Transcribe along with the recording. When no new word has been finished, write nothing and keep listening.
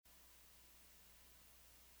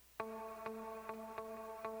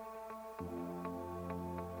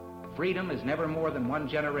freedom is never more than one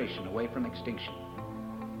generation away from extinction.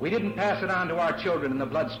 We didn't pass it on to our children in the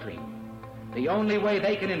bloodstream. The only way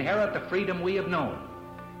they can inherit the freedom we have known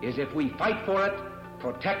is if we fight for it,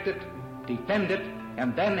 protect it, defend it,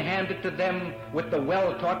 and then hand it to them with the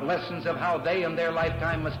well-taught lessons of how they in their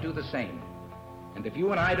lifetime must do the same. And if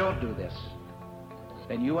you and I don't do this,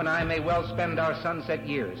 then you and I may well spend our sunset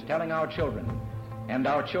years telling our children and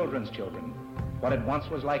our children's children what it once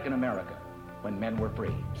was like in America when men were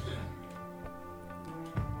free.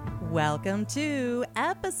 Welcome to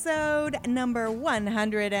episode number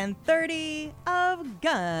 130 of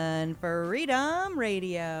Gun Freedom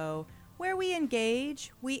Radio, where we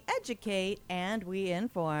engage, we educate, and we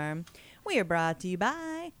inform. We are brought to you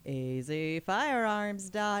by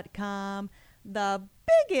azfirearms.com, the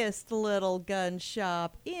biggest little gun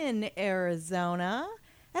shop in Arizona.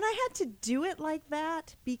 And I had to do it like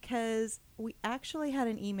that because we actually had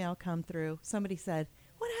an email come through. Somebody said,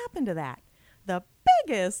 "What happened to that? The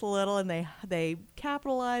biggest little," and they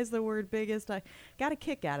capitalized the word biggest. I got a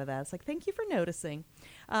kick out of that. It's like, thank you for noticing.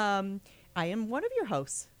 I am one of your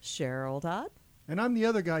hosts, Cheryl Todd. And I'm the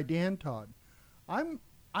other guy, Dan Todd. I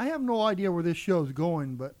have no idea where this show's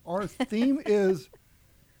going, but our theme is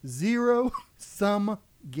zero-sum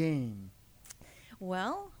game.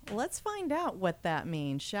 Well, let's find out what that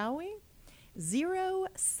means, shall we?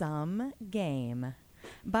 Zero-sum game.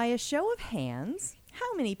 By a show of hands,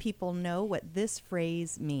 how many people know what this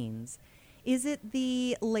phrase means? Is it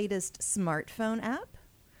the latest smartphone app?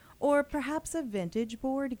 Or perhaps a vintage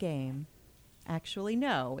board game? Actually,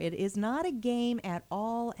 no, it is not a game at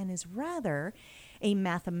all and is rather a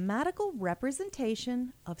mathematical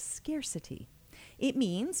representation of scarcity. It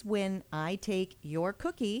means when I take your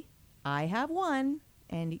cookie, I have one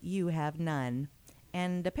and you have none.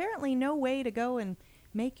 And apparently no way to go and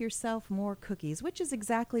make yourself more cookies, which is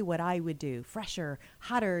exactly what I would do. Fresher,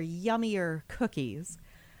 hotter, yummier cookies.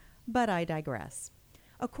 But I digress.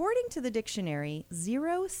 According to the dictionary,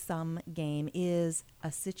 zero-sum game is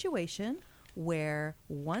a situation where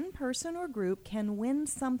one person or group can win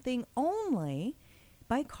something only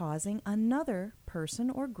by causing another person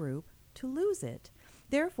or group to lose it.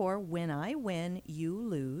 Therefore, when I win, you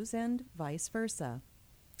lose, and vice versa.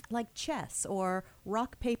 Like chess or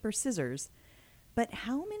rock, paper, scissors. But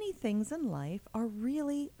how many things in life are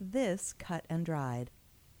really this cut and dried?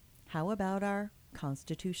 How about our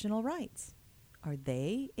constitutional rights? Are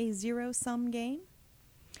they a zero-sum game?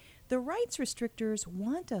 The rights restrictors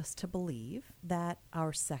want us to believe that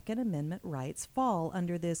our Second Amendment rights fall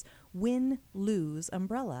under this win-lose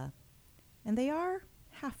umbrella. And they are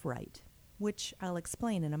half right, which I'll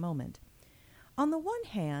explain in a moment. On the one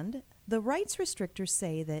hand, the rights restrictors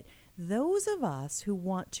say that those of us who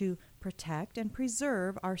want to protect and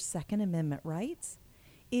preserve our Second Amendment rights,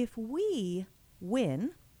 if we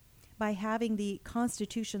win by having the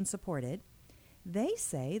Constitution supported, they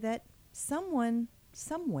say that someone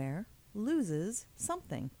somewhere loses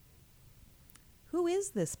something. Who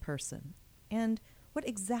is this person, and what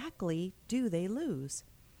exactly do they lose?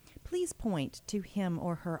 Please point to him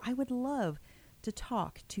or her. I would love to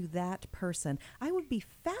talk to that person. I would be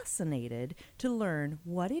fascinated to learn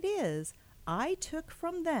what it is I took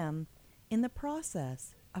from them in the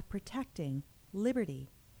process of protecting liberty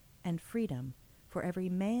and freedom for every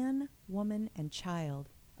man, woman, and child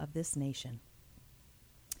of this nation.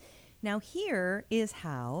 Now, here is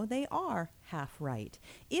how they are half right.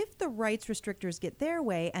 If the rights restrictors get their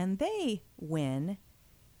way and they win,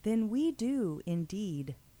 then we do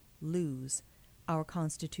indeed lose our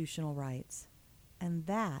constitutional rights. And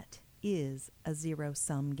that is a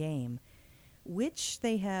zero-sum game, which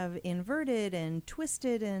they have inverted and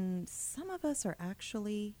twisted, and some of us are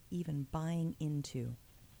actually even buying into.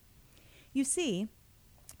 You see,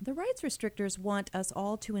 the rights restrictors want us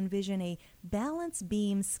all to envision a balance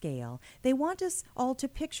beam scale. They want us all to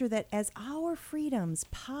picture that as our freedoms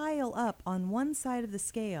pile up on one side of the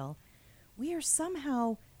scale, we are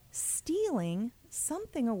somehow stealing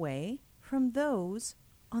something away from those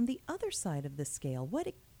on the other side of the scale. What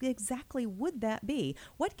exactly would that be?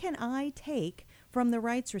 What can I take from the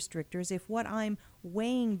rights restrictors if what I'm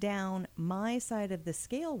weighing down my side of the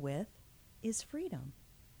scale with is freedom?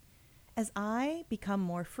 As I become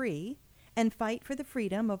more free and fight for the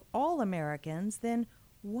freedom of all Americans, then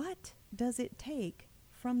what does it take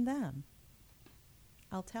from them?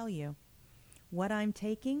 I'll tell you, what I'm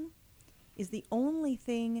taking is the only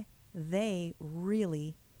thing they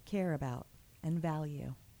really care about and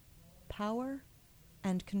value: power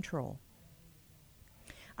and control.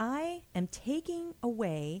 I am taking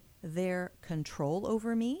away their control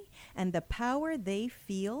over me and the power they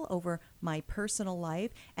feel over my personal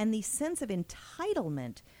life and the sense of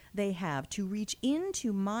entitlement they have to reach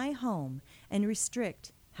into my home and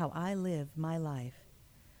restrict how I live my life.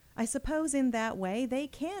 I suppose in that way they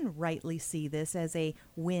can rightly see this as a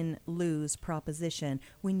win-lose proposition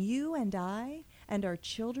when you and I and our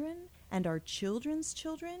children and our children's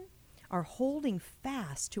children are holding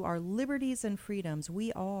fast to our liberties and freedoms.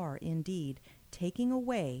 We are indeed taking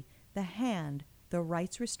away the hand the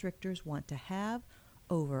rights restrictors want to have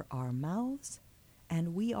over our mouths,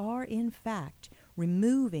 and we are in fact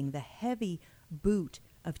removing the heavy boot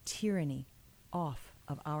of tyranny off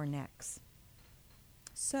of our necks.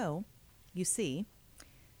 So, you see,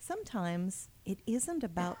 sometimes it isn't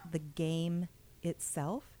about the game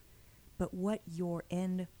itself, but what your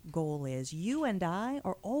end goal is. You and I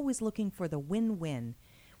are always looking for the win-win.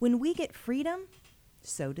 When we get freedom,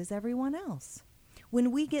 so does everyone else.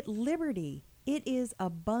 When we get liberty, it is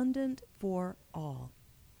abundant for all.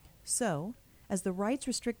 So, as the rights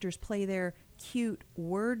restrictors play their cute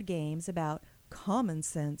word games about common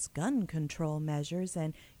sense gun control measures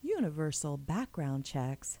and universal background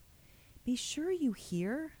checks, be sure you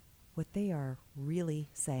hear what they are really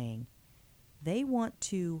saying. They want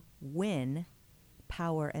to win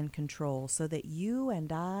power and control so that you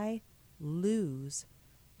and I lose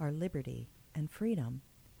our liberty and freedom.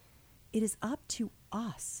 It is up to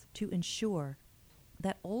us to ensure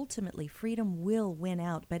that ultimately freedom will win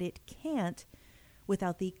out, but it can't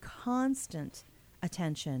without the constant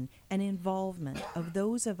attention and involvement of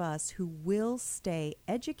those of us who will stay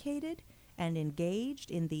educated and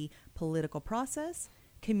engaged in the political process,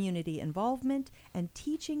 community involvement, and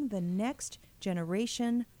teaching the next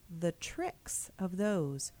generation the tricks of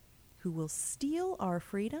those who will steal our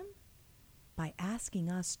freedom by asking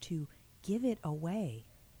us to give it away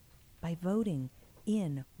by voting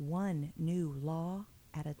in one new law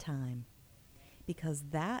at a time. Because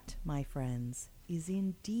that, my friends, is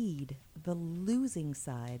indeed the losing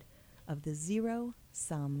side of the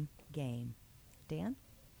zero-sum game. Dan?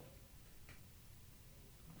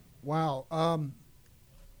 Wow.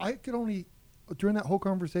 I could only, during that whole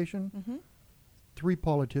conversation, 3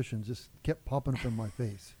 politicians just kept popping up in my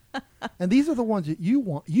face. And these are the ones that you,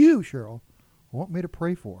 Cheryl, want me to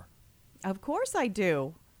pray for. Of course I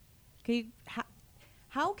do.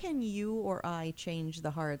 How can you or I change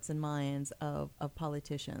the hearts and minds of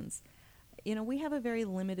politicians? You know, we have a very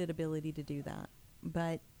limited ability to do that.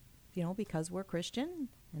 But, you know, because we're Christian,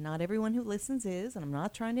 and not everyone who listens is, and I'm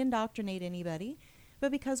not trying to indoctrinate anybody,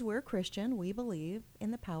 but because we're Christian, we believe in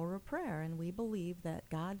the power of prayer, and we believe that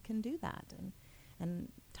God can do that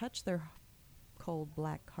and touch their cold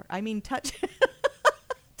black heart. I mean, touch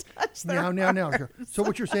their Now. hearts. So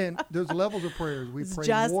what you're saying, there's levels of prayers. We pray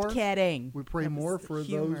Just more. kidding. We pray That more was for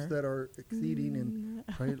humor. those that are exceeding and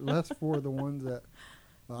pray less for the ones that,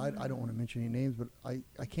 I don't want to mention any names, but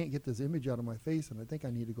I can't get this image out of my face, and I think I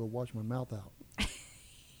need to go wash my mouth out.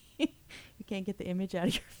 You can't get the image out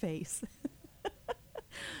of your face.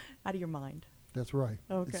 Out of your mind. That's right.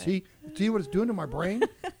 Okay. See what it's doing to my brain?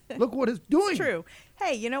 Look what it's doing. It's true.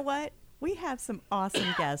 Hey, you know what? We have some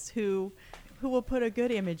awesome guests who will put a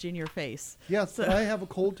good image in your face. Yes, So- I have a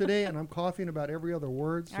cold today, and I'm coughing about every other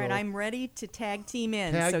word. All right, I'm ready to tag team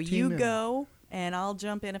in. Tag So team you in. go, and I'll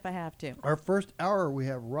jump in if I have to. Our first hour, we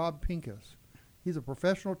have Rob Pincus. He's a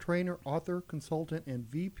professional trainer, author, consultant, and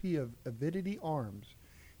VP of Avidity Arms.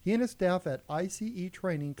 He and his staff at ICE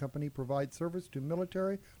Training Company provide service to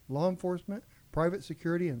military, law enforcement, private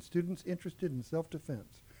security, and students interested in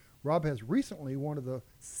self-defense. Rob has recently one of the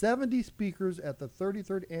 70 speakers at the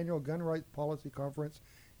 33rd Annual Gun Rights Policy Conference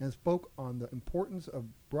and spoke on the importance of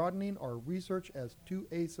broadening our research as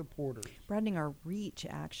 2A supporters. Broadening our reach,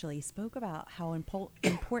 actually, spoke about how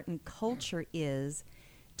important culture is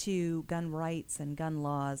to gun rights and gun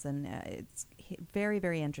laws, and it's very,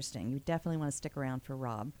 very interesting. You definitely want to stick around for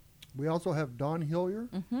Rob. We also have Don Hillier,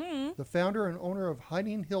 the founder and owner of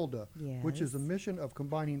Hiding Hilda, which is a Yes. mission of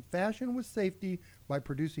combining fashion with safety by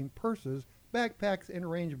producing purses, backpacks, and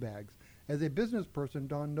range bags. As a business person,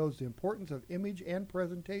 Don knows the importance of image and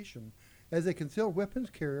presentation. As a concealed weapons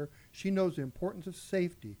carrier, she knows the importance of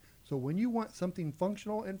safety. So when you want something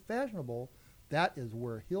functional and fashionable, that is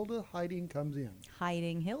where Hilda Hiding comes in.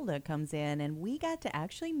 Hiding Hilda comes in, and we got to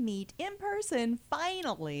actually meet in person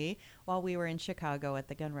finally while we were in Chicago at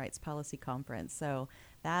the Gun Rights Policy Conference. So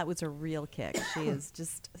that was a real kick. She is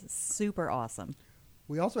just super awesome.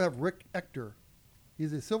 We also have Rick Ector.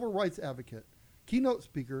 He's a civil rights advocate, keynote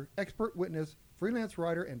speaker, expert witness, freelance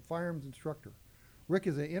writer, and firearms instructor. Rick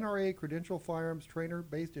is an NRA credentialed firearms trainer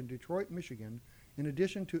based in Detroit, Michigan. In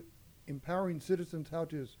addition to empowering citizens how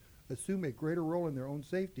to assume a greater role in their own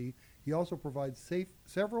safety, he also provides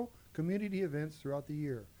several community events throughout the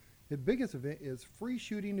year. His biggest event is free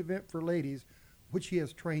shooting event for ladies, which he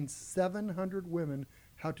has trained 700 women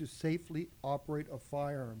how to safely operate a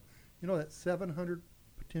firearm. You know, that's 700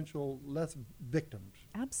 potential less victims.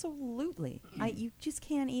 Absolutely. You just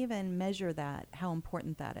can't even measure that, how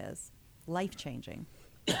important that is. Life-changing.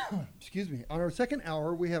 Excuse me. On our second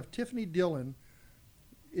hour, we have Tiffany Dillon.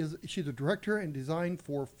 She's a director and design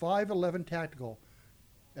for 511 Tactical,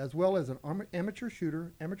 as well as an amateur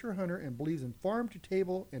shooter, amateur hunter, and believes in farm to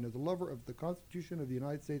table and is a lover of the Constitution of the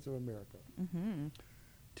United States of America. Mm-hmm.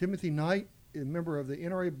 Timothy Knight is a member of the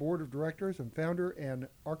NRA Board of Directors and founder and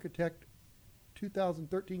architect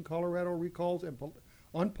 2013 Colorado recalls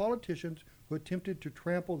on politicians who attempted to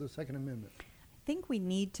trample the Second Amendment. I think we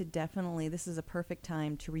need to definitely, this is a perfect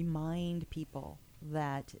time to remind people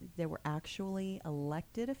that there were actually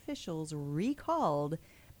elected officials recalled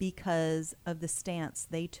because of the stance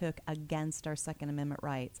they took against our Second Amendment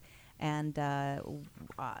rights. And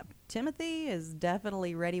Timothy is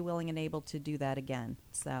definitely ready, willing, and able to do that again.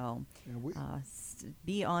 So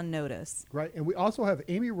be on notice. Right. And we also have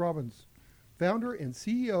Amy Robbins, founder and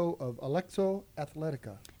CEO of Alexo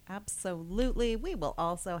Athletica. Absolutely. We will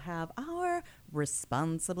also have our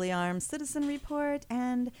Responsibly Armed Citizen Report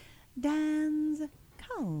and Dan's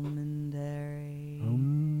commentary.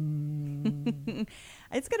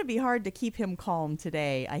 It's going to be hard to keep him calm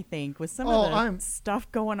today, I think, with some of the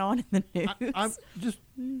stuff going on in the news. I'm just,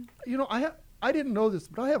 I didn't know this,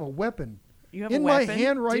 but I have a weapon. You have in a weapon? My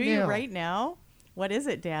hand right now. Do you now. right now? What is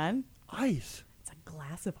it, Dan? Ice. It's a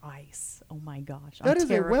glass of ice. Oh, my gosh. That is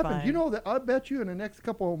terrified. a weapon. You know that I bet you in the next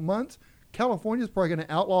couple of months, California's probably going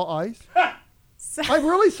to outlaw ice. I'm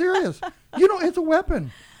really serious. It's a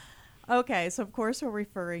weapon. Okay, so of course we're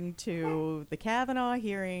referring to the Kavanaugh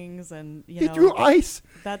hearings, and he threw ice.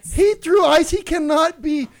 He threw ice. He cannot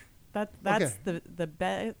be. That's okay.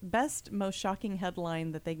 the best, most shocking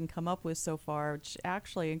headline that they can come up with so far, which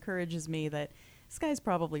actually encourages me that this guy's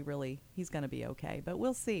probably he's going to be okay. But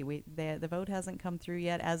we'll see. The vote hasn't come through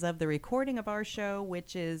yet as of the recording of our show,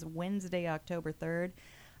 which is Wednesday, October 3rd.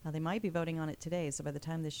 They might be voting on it today, so by the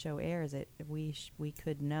time this show airs, we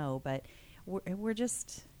could know. But we're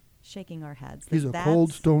just shaking our heads. He's a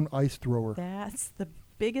cold stone ice thrower. That's the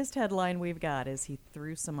biggest headline we've got, is he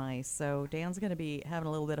threw some ice. So Dan's going to be having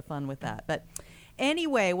a little bit of fun with that. But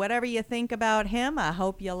anyway, whatever you think about him, I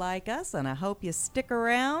hope you like us, and I hope you stick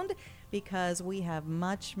around, because we have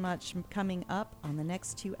much, much coming up on the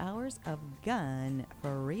next 2 hours of Gun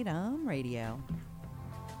Freedom Radio.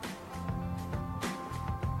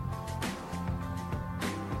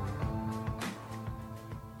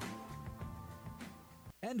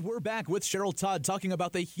 And we're back with Cheryl Todd talking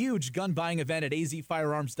about the huge gun buying event at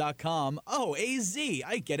azfirearms.com. Oh, AZ,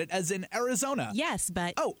 I get it, as in Arizona. Yes,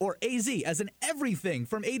 but... Oh, or AZ, as in everything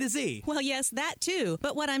from A to Z. Well, yes, that too.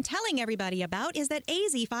 But what I'm telling everybody about is that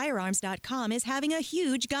azfirearms.com is having a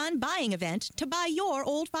huge gun buying event to buy your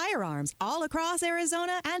old firearms all across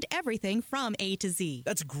Arizona and everything from A to Z.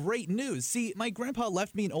 That's great news. See, my grandpa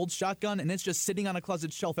left me an old shotgun, and it's just sitting on a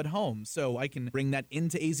closet shelf at home, so I can bring that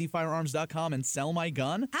into azfirearms.com and sell my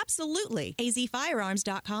gun? Absolutely.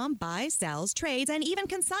 azfirearms.com buys, sells, trades, and even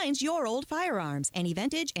consigns your old firearms. Any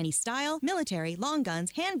vintage, any style, military, long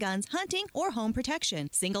guns, handguns, hunting, or home protection.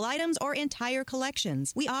 Single items or entire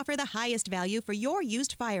collections. We offer the highest value for your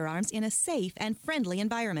used firearms in a safe and friendly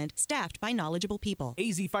environment, staffed by knowledgeable people.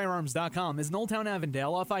 azfirearms.com is in Old Town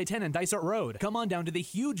Avondale off I-10 and Dysart Road. Come on down to the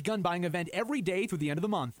huge gun buying event every day through the end of the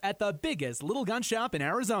month at the biggest little gun shop in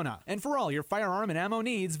Arizona. And for all your firearm and ammo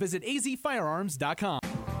needs, visit azfirearms.com.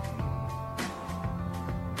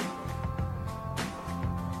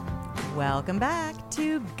 Welcome back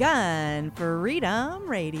to Gun Freedom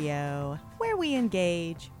Radio, where we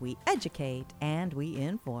engage, we educate, and we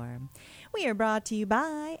inform. We are brought to you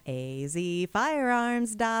by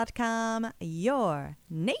azfirearms.com, your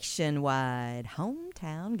nationwide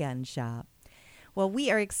hometown gun shop. Well,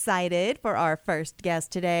 we are excited for our first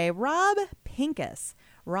guest today, Rob Pincus.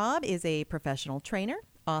 Rob is a professional trainer,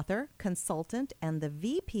 author, consultant, and the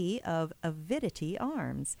VP of Avidity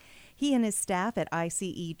Arms. He and his staff at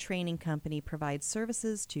ICE Training Company provide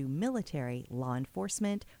services to military, law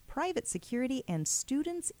enforcement, private security, and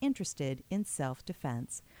students interested in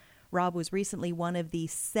self-defense. Rob was recently one of the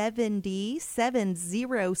 70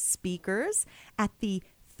 speakers at the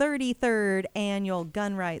 33rd Annual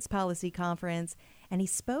Gun Rights Policy Conference, and he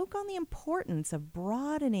spoke on the importance of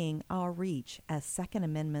broadening our reach as Second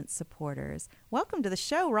Amendment supporters. Welcome to the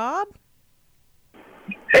show, Rob.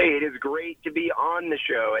 Hey, it is great to be on the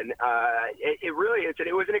show, and it really is.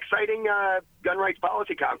 It was an exciting gun rights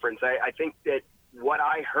policy conference. I think that what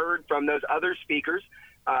I heard from those other speakers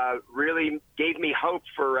really gave me hope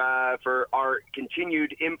for our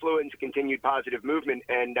continued influence, continued positive movement.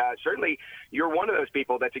 And certainly you're one of those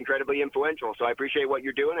people that's incredibly influential. So I appreciate what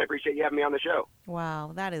you're doing. I appreciate you having me on the show.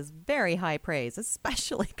 Wow, that is very high praise,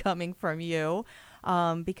 especially coming from you,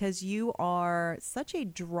 because you are such a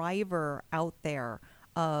driver out there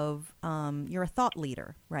of you're a thought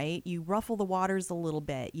leader, right? You ruffle the waters a little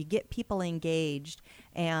bit, you get people engaged,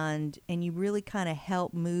 and you really kind of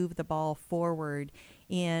help move the ball forward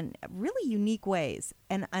in really unique ways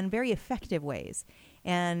and very effective ways.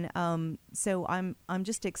 And so I'm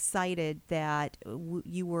just excited that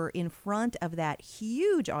you were in front of that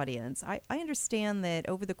huge audience. I understand that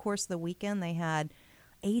over the course of the weekend they had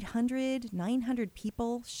 800, 900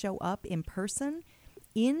 people show up in person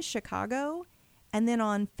in Chicago. And then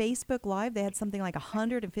on Facebook Live, they had something like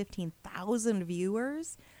 115,000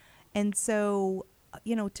 viewers. And so,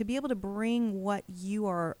 to be able to bring what you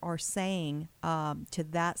are saying to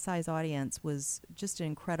that size audience was just an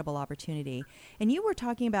incredible opportunity. And you were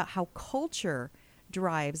talking about how culture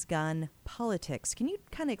drives gun politics. Can you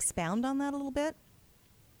kind of expound on that a little bit?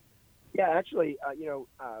 Yeah, actually,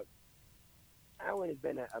 Alan has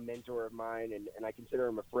been a mentor of mine, and I consider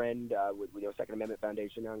him a friend with Second Amendment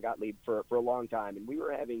Foundation on Gottlieb for a long time. And we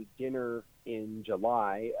were having dinner in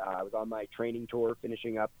July. I was on my training tour,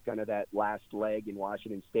 finishing up kind of that last leg in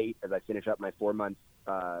Washington State as I finish up my 4 months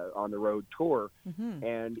on the road tour. Mm-hmm.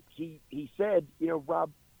 And he said, Rob,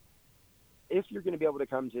 if you're going to be able to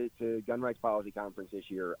come to Gun Rights Policy Conference this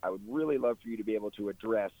year, I would really love for you to be able to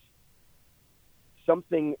address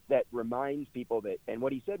something that reminds people that, and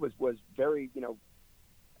what he said was very,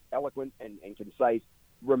 eloquent and concise,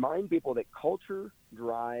 remind people that culture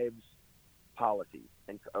drives policy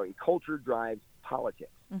and culture drives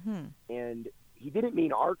politics. Mm-hmm. And he didn't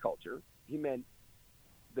mean our culture. He meant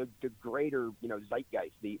the greater,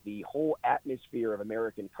 zeitgeist, the whole atmosphere of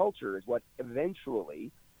American culture is what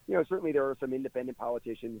eventually, certainly there are some independent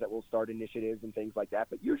politicians that will start initiatives and things like that,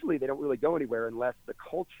 but usually they don't really go anywhere unless the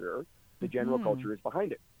culture, the general culture, is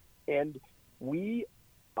behind it. And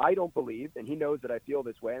I don't believe, and he knows that I feel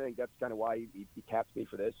this way, and I think that's kind of why he tapped me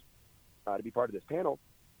for this, to be part of this panel.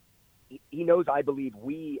 He knows I believe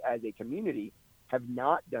we as a community have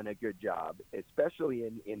not done a good job, especially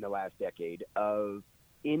in the last decade, of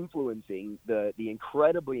influencing the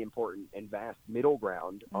incredibly important and vast middle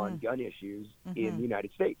ground on gun issues in the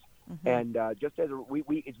United States. Mm-hmm. And just as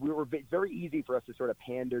it's very easy for us to sort of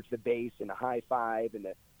pander to the base and a high five and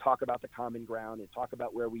to talk about the common ground and talk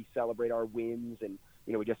about where we celebrate our wins. And,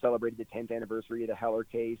 we just celebrated the 10th anniversary of the Heller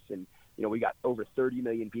case. And, we got over 30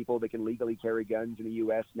 million people that can legally carry guns in the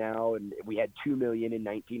U.S. now. And we had 2 million in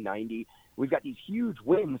 1990. We've got these huge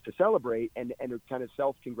wins to celebrate and kind of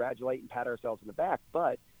self-congratulate and pat ourselves on the back.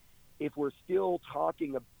 But if we're still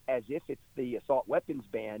talking as if it's the assault weapons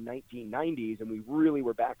ban 1990s and we really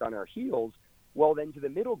were back on our heels, well, then to the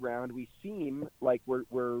middle ground, we seem like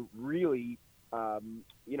we're really,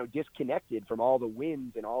 disconnected from all the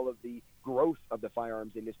wins and all of the growth of the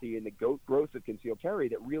firearms industry and the growth of concealed carry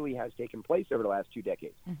that really has taken place over the last 2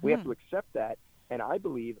 decades. Mm-hmm. We have to accept that. And I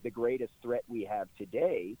believe the greatest threat we have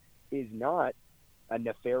today is not a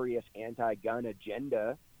nefarious anti-gun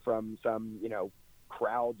agenda from some,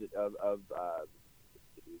 crowd of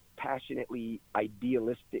passionately,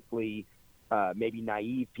 idealistically, maybe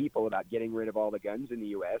naive people about getting rid of all the guns in the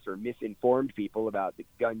U.S. or misinformed people about the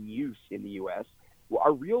gun use in the U.S.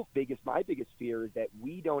 Well, my biggest fear is that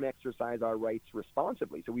we don't exercise our rights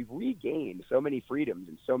responsibly. So we've regained so many freedoms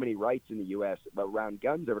and so many rights in the U.S. around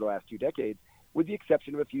guns over the last 2 decades, with the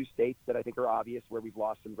exception of a few states that I think are obvious where we've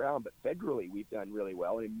lost some ground. But federally, we've done really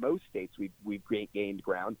well. And in most states, we've gained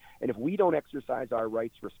ground. And if we don't exercise our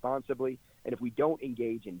rights responsibly, and if we don't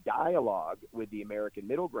engage in dialogue with the American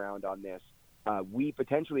middle ground on this, we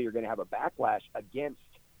potentially are going to have a backlash against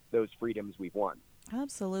those freedoms we've won.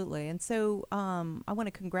 Absolutely. And so I want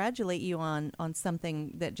to congratulate you on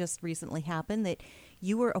something that just recently happened, that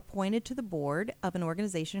you were appointed to the board of an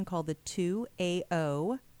organization called the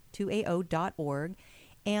 2AO.org.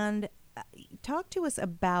 And talk to us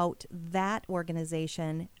about that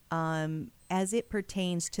organization as it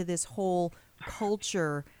pertains to this whole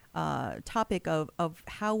culture topic of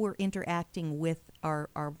how we're interacting with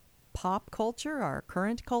our pop culture, our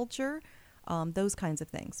current culture, those kinds of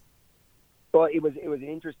things. Well, it was an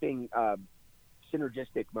interesting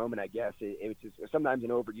synergistic moment, I guess. It's sometimes an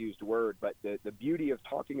overused word, but the beauty of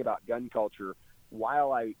talking about gun culture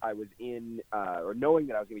while I was in, or knowing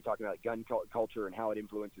that I was going to be talking about gun culture and how it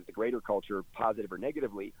influences the greater culture, positive or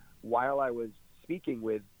negatively, while I was speaking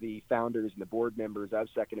with the founders and the board members of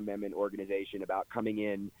Second Amendment organization about coming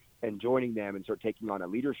in and joining them and sort of taking on a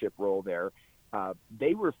leadership role there,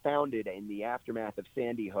 They were founded in the aftermath of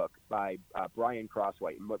Sandy Hook by Brian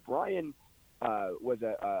Crosswhite. And what Brian was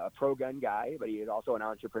a pro-gun guy, but he is also an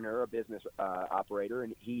entrepreneur, a business operator,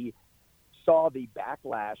 and he saw the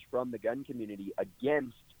backlash from the gun community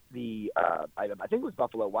against the, I think it was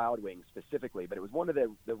Buffalo Wild Wings specifically, but it was one of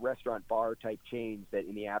the restaurant bar type chains that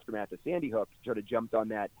in the aftermath of Sandy Hook sort of jumped on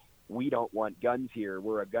that "we don't want guns here,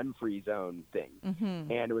 we're a gun-free zone" thing.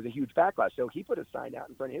 And it was a huge backlash. So he put a sign out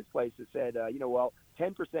in front of his place that said,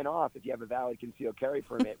 10% off if you have a valid concealed carry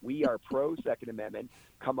permit. We are pro Second Amendment.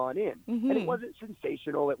 Come on in. And it wasn't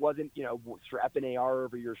sensational. It wasn't, strap an AR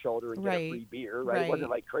over your shoulder and get a free beer, right? It wasn't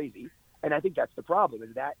like crazy. And I think that's the problem,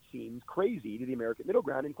 is that seems crazy to the American middle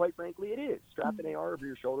ground, and quite frankly, it is. Strap an AR over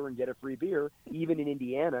your shoulder and get a free beer, even in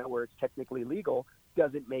Indiana, where it's technically legal,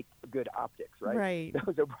 doesn't make good optics, right? Right.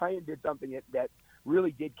 So Brian did something that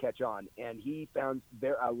really did catch on, and he found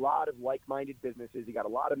there a lot of like-minded businesses. He got a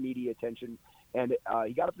lot of media attention, and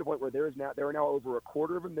he got up to the point where there are now over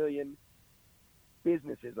 250,000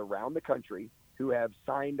 businesses around the country who have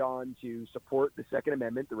signed on to support the Second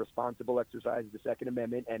Amendment, the responsible exercise of the Second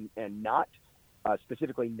Amendment, and not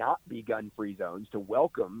specifically not be gun-free zones, to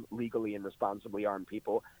welcome legally and responsibly armed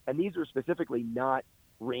people. And these are specifically not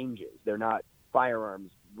ranges. They're not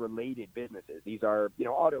firearms-related businesses. These are,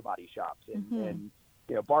 auto body shops and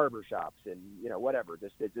barber shops and, whatever,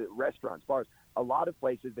 just restaurants, bars, a lot of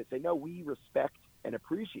places that say, no, we respect and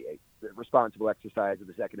appreciate the responsible exercise of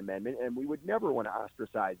the Second Amendment, and we would never want to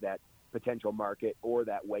ostracize that potential market or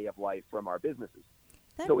that way of life from our businesses.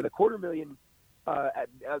 So with 250,000,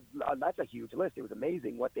 that's a huge list. It was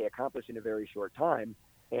amazing what they accomplished in a very short time.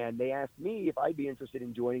 And they asked me if I'd be interested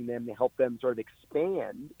in joining them to help them sort of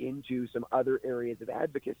expand into some other areas of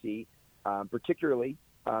advocacy, particularly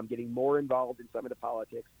getting more involved in some of the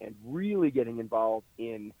politics and really getting involved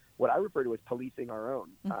in what I refer to as policing our own,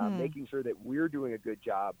 making sure that we're doing a good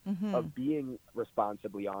job of being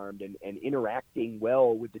responsibly armed and interacting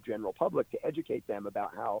well with the general public to educate them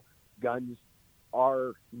about how guns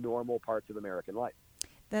are normal parts of American life.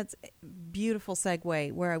 That's a beautiful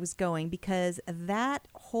segue where I was going, because that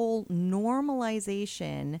whole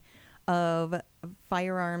normalization of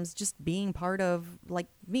firearms just being part of, like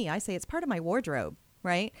me, I say it's part of my wardrobe.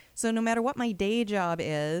 Right? So no matter what my day job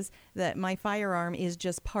is, that my firearm is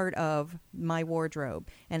just part of my wardrobe,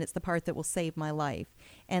 and it's the part that will save my life.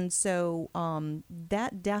 And so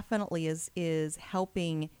that definitely is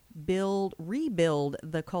helping rebuild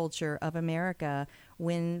the culture of America,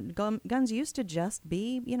 when guns used to just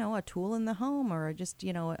be, a tool in the home, or just,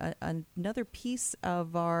 another piece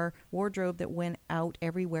of our wardrobe that went out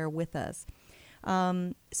everywhere with us.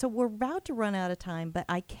 So we're about to run out of time, but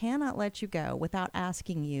I cannot let you go without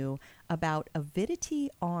asking you about Avidity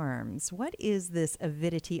Arms. What is this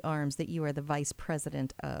Avidity Arms that you are the vice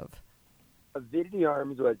president of? Avidity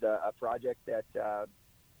Arms was a project that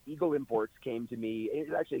Eagle Imports came to me. It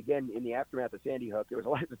was actually, again, in the aftermath of Sandy Hook. It was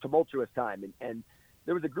a tumultuous time, and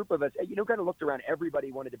there was a group of us, kind of looked around.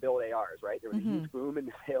 Everybody wanted to build ARs, right? There was a huge boom in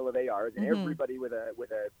the sale of ARs, and everybody with a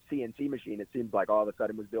CNC machine, it seemed like all of a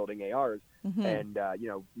sudden was building ARs. And,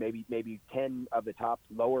 maybe 10 of the top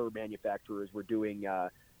lower manufacturers were doing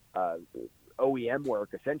OEM work,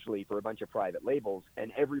 essentially, for a bunch of private labels,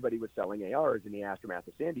 and everybody was selling ARs in the aftermath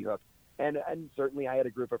of Sandy Hook. And certainly I had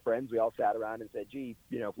a group of friends. We all sat around and said, gee,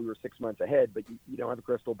 if we were 6 months ahead, but you don't have a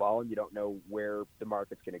crystal ball and you don't know where the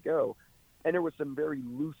market's going to go. And there was some very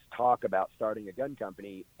loose talk about starting a gun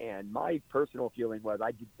company. And my personal feeling was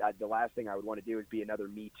the last thing I would want to do is be another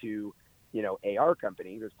Me Too, AR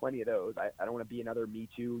company. There's plenty of those. I don't want to be another Me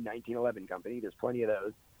Too 1911 company. There's plenty of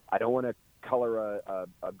those. I don't want to color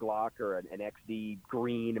a Glock or an XD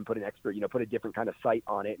green and put put a different kind of sight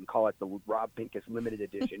on it and call it the Rob Pincus limited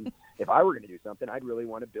edition. If I were going to do something, I'd really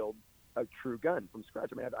want to build a true gun from scratch.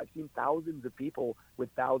 I mean, I've seen thousands of people with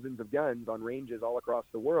thousands of guns on ranges all across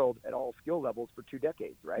the world at all skill levels for 2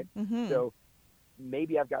 decades, right? So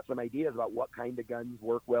maybe I've got some ideas about what kind of guns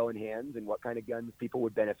work well in hands and what kind of guns people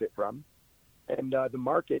would benefit from. And the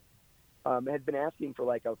market has been asking for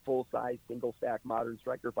like a full-size single-stack modern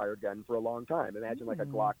striker-fired gun for a long time. Imagine like a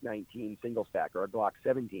Glock 19 single-stack or a Glock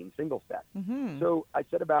 17 single-stack. So I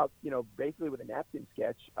set about, basically with a napkin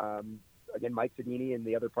sketch. Again, Mike Sedini and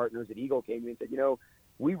the other partners at Eagle came to me and said,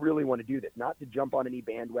 we really want to do this, not to jump on any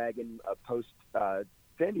bandwagon post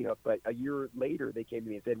Sandy Hook, but a year later they came to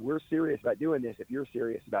me and said, we're serious about doing this. If you're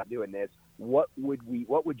serious about doing this, what would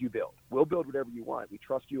you build? We'll build whatever you want. We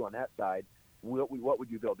trust you on that side. What would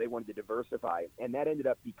you build? They wanted to diversify, and that ended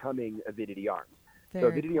up becoming Avidity Arms. So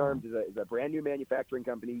Avidity Arms is a brand new manufacturing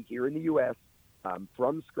company here in the U.S.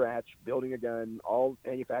 from scratch, building a gun, all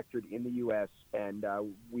manufactured in the U.S. And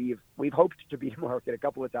we've hoped to be to market a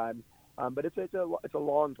couple of times, but it's a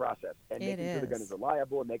long process, and making sure the gun is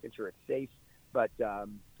reliable and making sure it's safe. But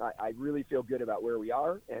I really feel good about where we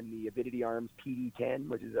are, and the Avidity Arms PD-10,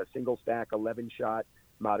 which is a single stack 11-shot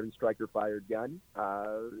modern striker-fired gun,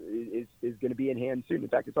 is going to be in hands soon. In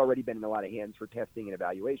fact, it's already been in a lot of hands for testing and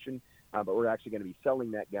evaluation, but we're actually going to be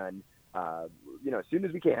selling that gun as soon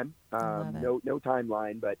as we can. No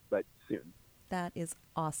timeline, but soon. That is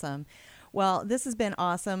awesome. Well, this has been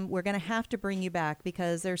awesome. We're going to have to bring you back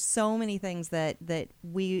because there's so many things that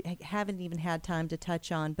we haven't even had time to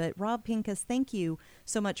touch on. But Rob Pincus, thank you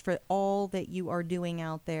so much for all that you are doing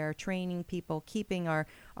out there, training people, keeping our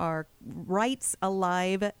rights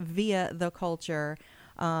alive via the culture.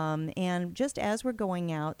 And just as we're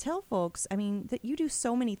going out, tell folks, that you do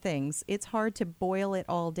so many things. It's hard to boil it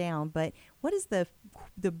all down, but what is the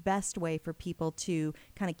best way for people to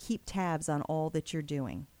kind of keep tabs on all that you're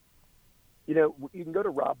doing? You can go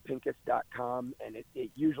to robpincus.com, and it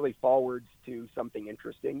usually forwards to something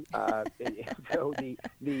interesting. So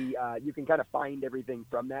you can kind of find everything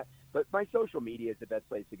from that. But my social media is the best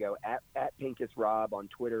place to go. At Pincus Rob on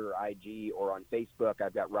Twitter or IG, or on Facebook,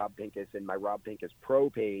 I've got Rob Pincus and my Rob Pincus Pro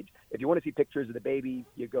page. If you want to see pictures of the baby,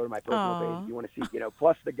 you go to my personal page. If you want to see,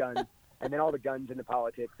 plus the guns, and then all the guns and the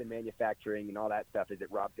politics and manufacturing and all that stuff is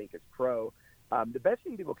at Rob Pincus Pro. The best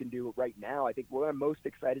thing people can do right now, I think what I'm most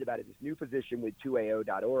excited about is this new position with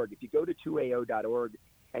 2AO.org. If you go to 2AO.org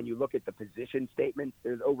and you look at the position statements,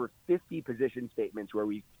 there's over 50 position statements where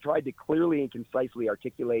we've tried to clearly and concisely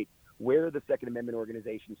articulate where the Second Amendment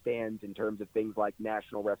organization stands in terms of things like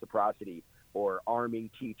national reciprocity or arming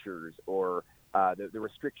teachers or the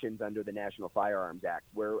restrictions under the National Firearms Act,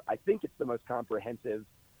 where I think it's the most comprehensive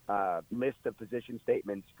list of position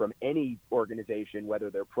statements from any organization, whether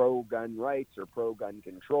they're pro-gun rights or pro-gun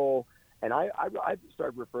control. And I've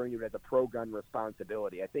started referring to it as a pro-gun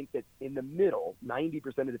responsibility. I think that in the middle, 90%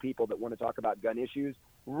 of the people that want to talk about gun issues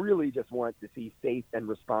really just want to see safe and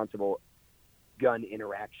responsible gun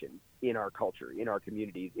interaction in our culture, in our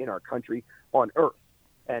communities, in our country, on Earth.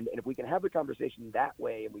 And if we can have the conversation that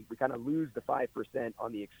way, and we kind of lose the 5%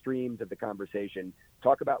 on the extremes of the conversation,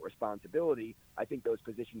 talk about responsibility, I think those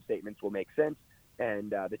position statements will make sense.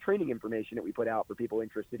 And the training information that we put out for people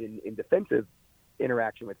interested in defensive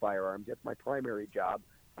interaction with firearms, that's my primary job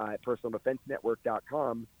at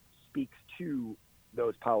personaldefensenetwork.com, speaks to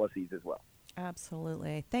those policies as well.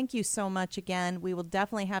 Absolutely. Thank you so much again. We will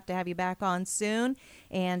definitely have to have you back on soon,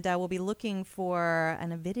 and we'll be looking for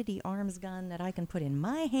an Avidity Arms gun that I can put in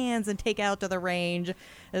my hands and take out to the range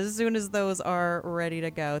as soon as those are ready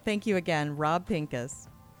to go. Thank you again, Rob Pincus.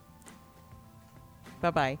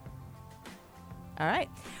 Bye-bye. All right.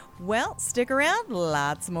 Well, stick around.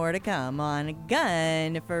 Lots more to come on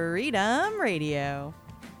Gun Freedom Radio.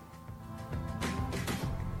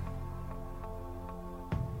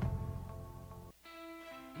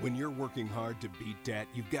 When you're working hard to beat debt,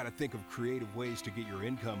 you've got to think of creative ways to get your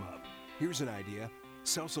income up. Here's an idea.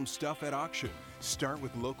 Sell some stuff at auction. Start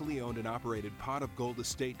with locally owned and operated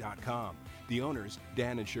potofgoldestate.com. The owners,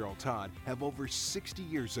 Dan and Cheryl Todd, have over 60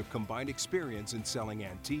 years of combined experience in selling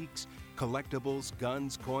antiques, collectibles,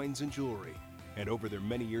 guns, coins, and jewelry. And over their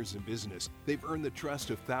many years in business, they've earned the trust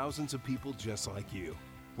of thousands of people just like you.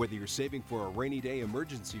 Whether you're saving for a rainy day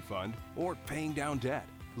emergency fund or paying down debt,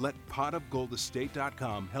 let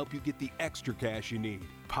potofgoldestate.com help you get the extra cash you need.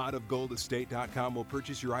 Potofgoldestate.com will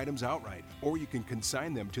purchase your items outright, or you can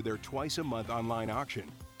consign them to their twice-a-month online auction.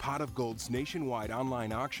 Pot of Gold's nationwide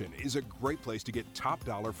online auction is a great place to get top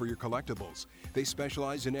dollar for your collectibles. They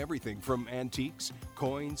specialize in everything from antiques,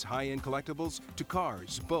 coins, high-end collectibles, to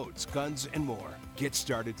cars, boats, guns, and more. Get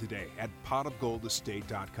started today at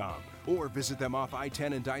potofgoldestate.com, or visit them off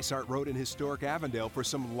I-10 and Dysart Road in historic Avondale for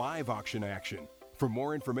some live auction action. For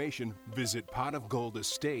more information, visit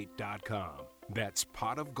potofgoldestate.com. That's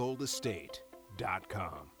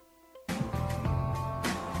potofgoldestate.com.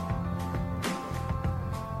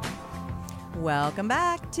 Welcome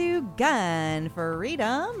back to Gun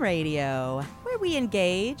Freedom Radio, where we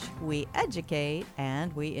engage, we educate,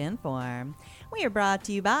 and we inform. We are brought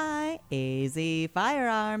to you by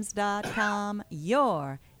azfirearms.com,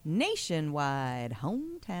 your nationwide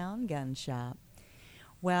hometown gun shop.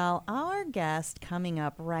 Well, our guest coming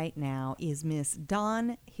up right now is Miss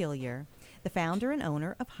Dawn Hillier, the founder and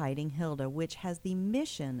owner of Hiding Hilda, which has the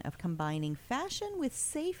mission of combining fashion with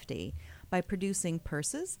safety by producing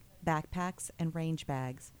purses, backpacks, and range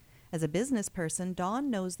bags. As a business person,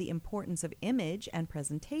 Dawn knows the importance of image and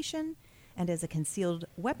presentation, and as a concealed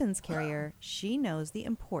weapons carrier, she knows the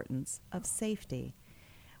importance of safety.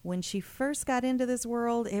 When she first got into this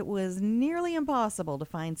world, it was nearly impossible to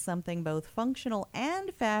find something both functional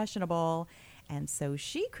and fashionable, and so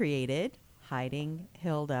she created Hiding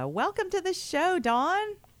Hilda. Welcome to the show,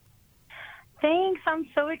 Dawn. Thanks. I'm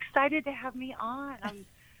so excited to have me on.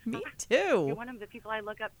 Me You're too. one of the people I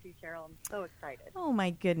look up to, Cheryl. I'm so excited. Oh my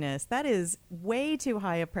goodness, that is way too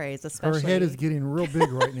high a praise, Her especially. head is getting real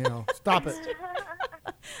big right now. Stop it.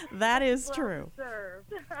 That is Well true.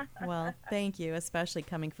 deserved. Well, thank you, especially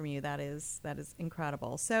coming from you. That is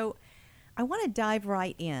incredible. So, I want to dive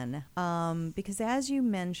right in because, as you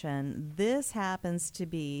mentioned, this happens to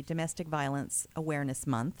be Domestic Violence Awareness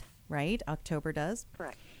Month, right? October does.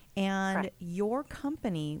 Correct. And Correct. your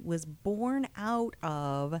company was born out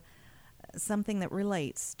of something that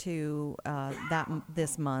relates to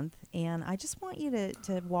this month, and I just want you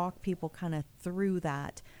to walk people kind of through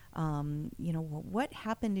that. What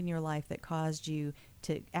happened in your life that caused you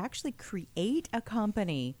to actually create a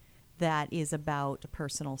company that is about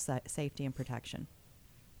personal safety and protection?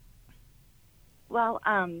 Well,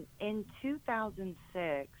 in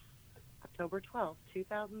 2006, October 12th,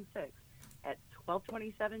 2006, at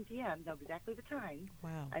 12:27 p.m., know exactly the time,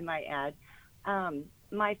 Wow. I might add,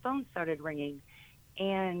 my phone started ringing.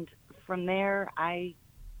 And from there,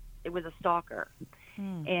 it was a stalker.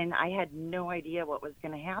 And I had no idea what was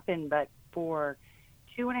going to happen, but for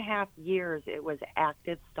 2.5 years, it was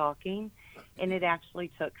active stalking, and it actually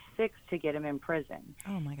took 6 to get him in prison.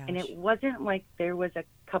 Oh, my gosh. And it wasn't like there was a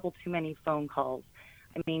couple too many phone calls.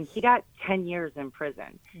 I mean, he got 10 years in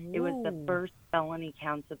prison. It was the Whoa. first felony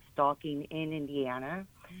counts of stalking in Indiana.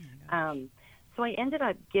 So I ended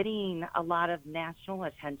up getting a lot of national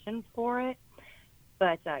attention for it.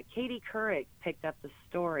 But Katie Couric picked up the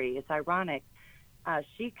story. It's ironic.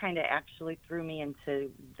 She kind of actually threw me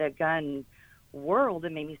into the gun world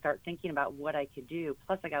and made me start thinking about what I could do.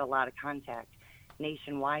 Plus, I got a lot of contact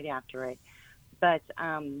nationwide after it. But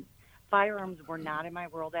firearms were not in my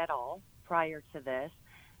world at all prior to this.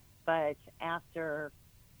 But after,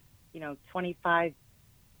 25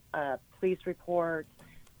 police reports,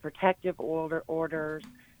 protective orders,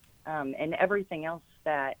 and everything else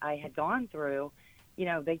that I had gone through,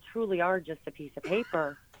 they truly are just a piece of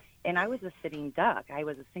paper. And I was a sitting duck. I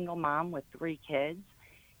was a single mom with 3 kids,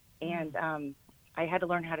 and I had to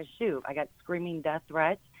learn how to shoot. I got screaming death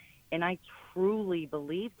threats, and I truly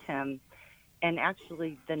believed him. And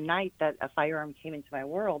actually, the night that a firearm came into my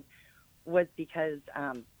world was because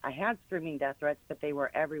I had screaming death threats, but they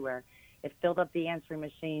were everywhere. It filled up the answering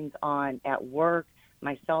machines at work,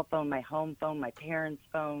 my cell phone, my home phone, my parents'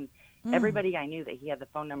 phone, everybody I knew that he had the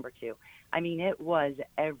phone number to. I mean, it was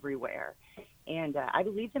everywhere. And I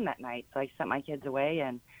believed him that night, so I sent my kids away,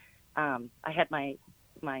 and I had my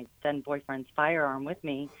then boyfriend's firearm with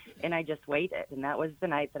me, and I just waited. And that was the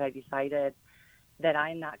night that I decided that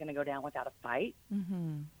I'm not going to go down without a fight.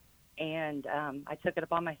 Mm-hmm. And I took it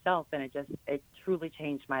upon myself, and it truly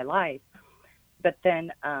changed my life. But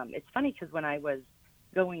then it's funny because when I was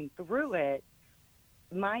going through it,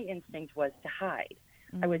 my instinct was to hide.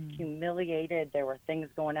 I was humiliated. There were things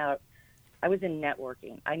going out. I was in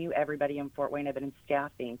networking. I knew everybody in Fort Wayne. I've been in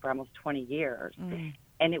staffing for almost 20 years.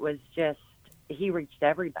 And it was just, he reached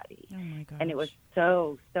everybody. Oh, my gosh. And it was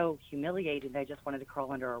so, so humiliating. I just wanted to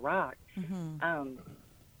crawl under a rock. And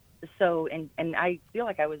I feel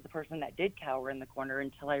like I was the person that did cower in the corner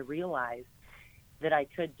until I realized that I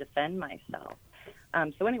could defend myself.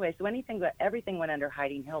 Everything went under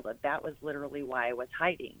Hiding Hilda. That was literally why I was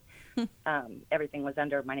hiding. Everything was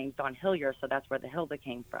under, my name's Dawn Hillier, so that's where the Hilda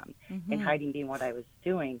came from, and hiding being what I was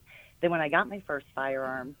doing. Then when I got my first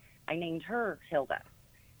firearm, I named her Hilda,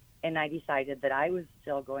 and I decided that I was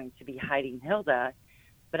still going to be Hiding Hilda,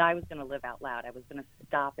 but I was going to live out loud. I was going to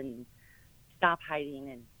stop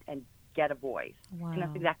hiding and get a voice. Wow. And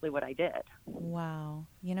that's exactly what I did. Wow.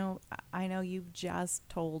 I know you've just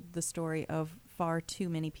told the story of far too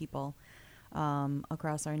many people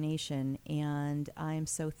across our nation, and I am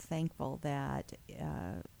so thankful that,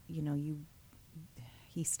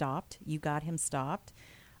 he stopped. You got him stopped.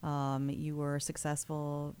 You were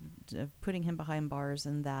successful putting him behind bars,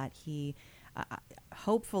 and that he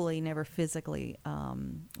hopefully never physically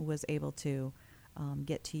was able to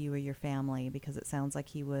get to you or your family, because it sounds like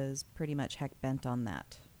he was pretty much heck bent on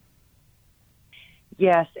that.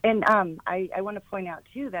 Yes, and I want to point out,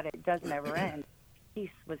 too, that it does never end. He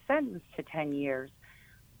was sentenced to 10 years,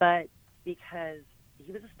 but because he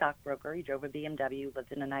was a stockbroker, he drove a BMW,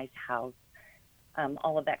 lived in a nice house,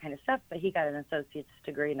 all of that kind of stuff, but he got an associate's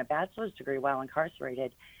degree and a bachelor's degree while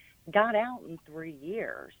incarcerated, got out in 3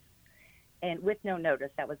 years. and with no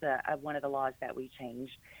notice. That was one of the laws that we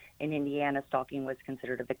changed. In Indiana, stalking was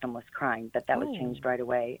considered a victimless crime, but that was changed right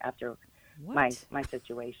away after my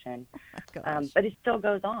situation. But it still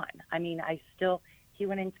goes on. I mean, he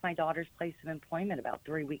went into my daughter's place of employment about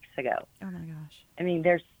 3 weeks ago. Oh, my gosh. I mean,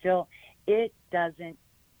 it doesn't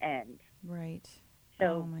end. Right.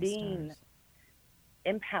 So being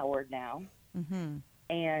empowered now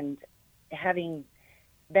and having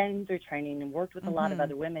been through training and worked with a lot of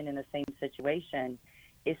other women in the same situation,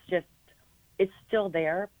 it's still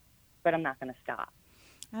there, but I'm not going to stop.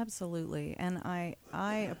 Absolutely. And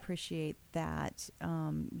I appreciate that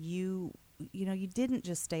you didn't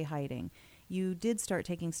just stay hiding. You did start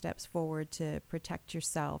taking steps forward to protect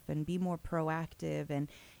yourself and be more proactive. And,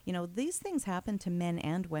 these things happen to men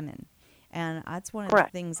and women. And that's one of the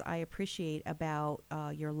things I appreciate about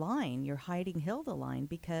your line, your Hiding Hilda line,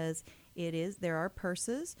 because there are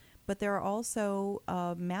purses, but there are also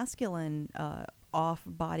masculine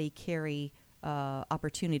off-body carry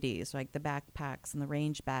opportunities, like the backpacks and the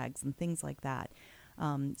range bags and things like that.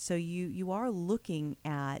 So you are looking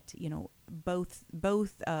at both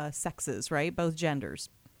sexes, right? Both genders.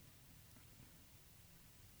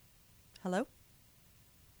 Hello?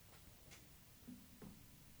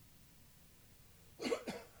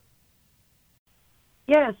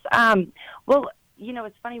 Yes. Well,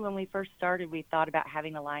 it's funny, when we first started, we thought about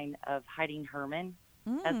having a line of Hiding Herman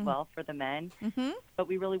as well for the men, but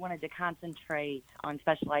we really wanted to concentrate on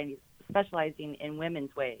specializing in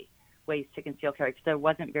women's ways to conceal carry, because there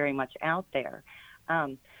wasn't very much out there.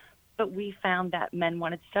 But we found that men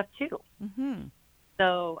wanted stuff too.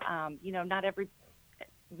 So, not every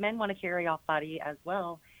men want to carry off body as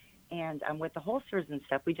well. And with the holsters and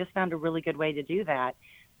stuff, we just found a really good way to do that.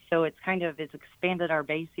 So it's expanded our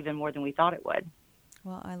base even more than we thought it would.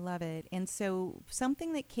 Well, I love it. And so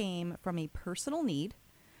something that came from a personal need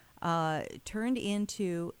turned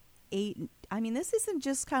into this isn't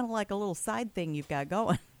just kind of like a little side thing you've got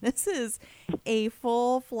going. This is a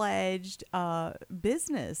full-fledged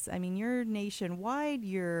business. I mean, you're nationwide.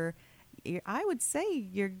 I would say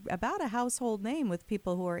you're about a household name with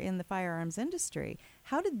people who are in the firearms industry.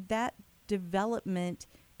 How did that development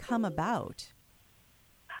come about?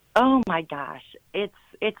 Oh my gosh, it's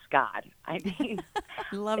God. I mean,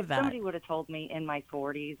 I love if that. Somebody would have told me in my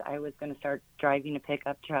 40s I was going to start driving a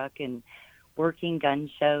pickup truck and working gun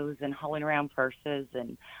shows and hauling around purses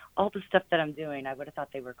and all the stuff that I'm doing, I would have thought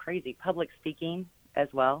they were crazy. Public speaking as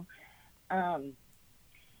well.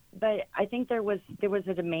 But I think there was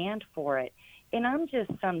a demand for it. And I'm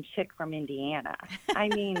just some chick from Indiana. I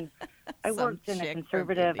mean, I worked in a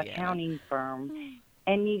conservative accounting firm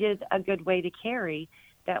and needed a good way to carry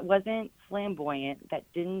that wasn't flamboyant, that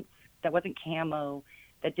wasn't camo,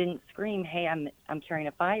 that didn't scream, "Hey, I'm carrying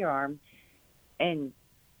a firearm." And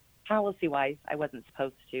policy-wise, I wasn't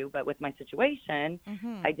supposed to, but with my situation,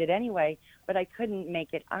 I did anyway. But I couldn't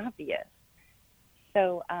make it obvious.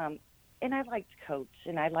 So, and I liked Coach,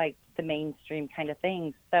 and I liked the mainstream kind of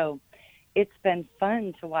things. So, it's been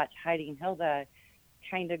fun to watch Hiding Hilda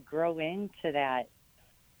kind of grow into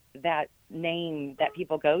that name that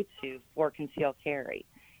people go to for concealed carry.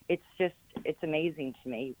 It's amazing to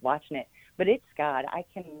me watching it. But it's God. I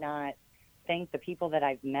cannot thank the people that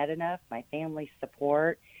I've met enough, my family's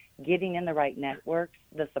support, getting in the right networks,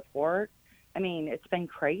 the support. I mean, it's been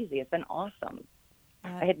crazy. It's been awesome.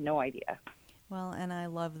 I had no idea. Well, and I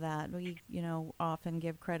love that. We, often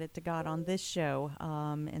give credit to God on this show.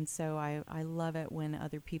 And so I love it when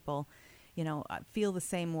other people, feel the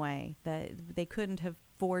same way, that they couldn't have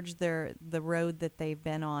forged the road that they've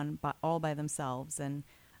been on all by themselves. And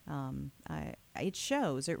it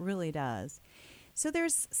shows. It really does. So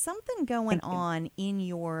there's something going on in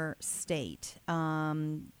your state.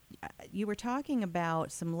 You were talking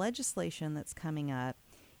about some legislation that's coming up.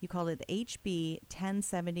 You called it HB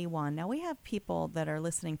 1071. Now, we have people that are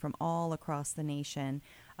listening from all across the nation,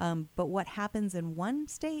 but what happens in one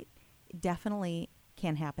state definitely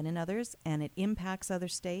can happen in others, and it impacts other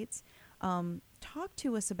states. Talk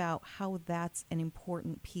to us about how that's an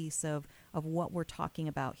important piece of what we're talking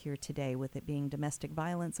about here today, with it being Domestic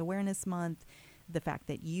Violence Awareness Month, the fact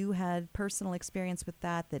that you had personal experience with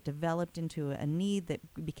that developed into a need that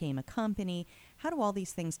became a company. How do all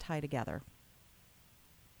these things tie together?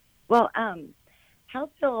 Well, House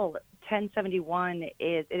Bill 1071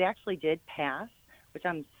 it actually did pass, which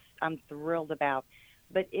I'm thrilled about,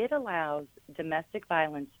 but it allows domestic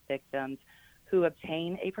violence victims who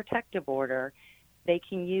obtain a protective order, they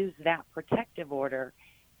can use that protective order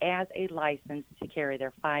as a license to carry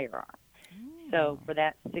their firearm. So for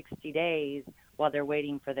that 60 days while they're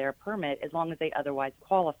waiting for their permit, as long as they otherwise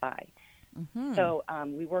qualify. So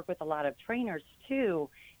we work with a lot of trainers too,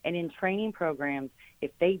 and in training programs,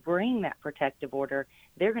 if they bring that protective order,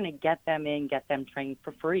 they're going to get them trained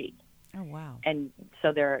for free. Oh, wow. And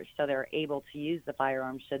so they're able to use the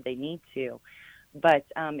firearm should they need to. But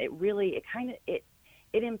it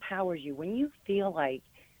empowers you when you feel like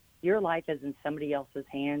your life is in somebody else's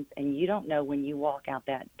hands and you don't know when you walk out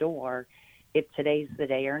that door if today's the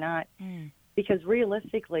day or not. Because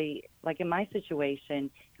realistically, like in my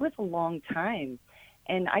situation, it was a long time,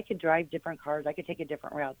 and I could drive different cars. I could take a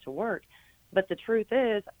different route to work. But the truth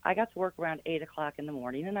is, I got to work around 8 o'clock in the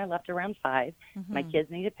morning, and I left around 5. My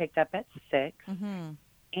kids needed picked up at 6.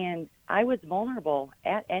 And I was vulnerable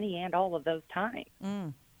at any and all of those times.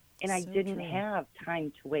 And I didn't have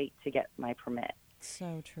time to wait to get my permit.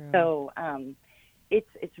 So true. So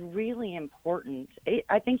it's really important.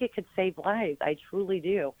 I think it could save lives. I truly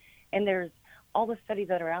do. And there's all the studies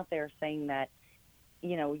that are out there saying that,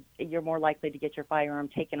 you know, you're more likely to get your firearm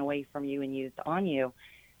taken away from you and used on you.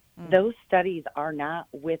 Those studies are not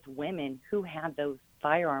with women who had those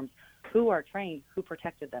firearms, who are trained, who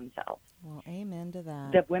protected themselves. Well, amen to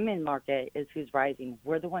that. The women market is who's rising.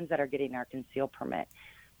 We're the ones that are getting our concealed permit.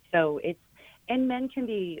 So and men can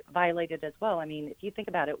be violated as well. I mean, if you think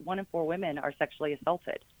about it, 1 in 4 women are sexually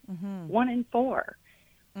assaulted. 1 in 4.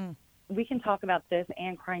 We can talk about this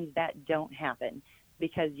and crimes that don't happen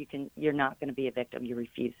because you're not going to be a victim. You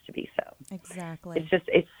refuse to be so. Exactly.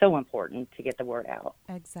 It's so important to get the word out.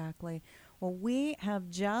 Exactly. Well, we have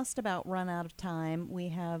just about run out of time. We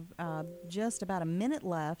have just about a minute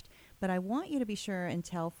left, but I want you to be sure and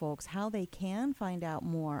tell folks how they can find out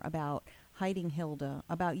more about Hiding Hilda,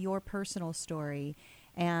 about your personal story.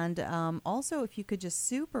 And also, if you could just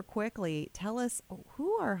super quickly tell us,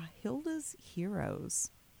 who are Hilda's heroes?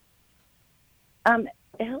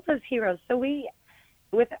 Hilda's heroes. So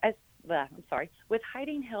with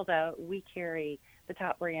Hiding Hilda, we carry the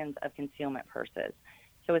top brands of concealment purses.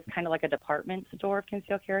 So it's kind of like a department store of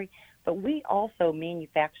concealed carry. But we also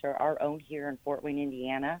manufacture our own here in Fort Wayne,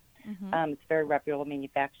 Indiana. It's a very reputable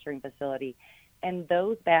manufacturing facility. And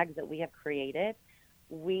those bags that we have created,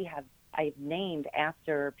 I've named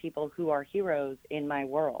after people who are heroes in my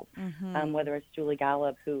world, whether it's Julie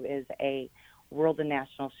Golub, who is a world and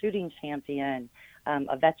national shooting champion,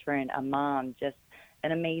 a veteran, a mom, just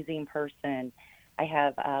an amazing person. I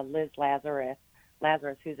have Liz Lazarus,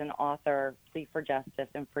 who's an author, Plea for Justice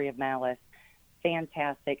and Free of Malice.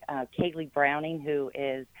 Fantastic. Kaylee Browning, who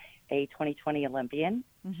is a 2020 Olympian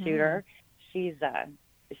shooter. She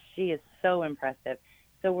is so impressive.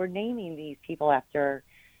 So we're naming these people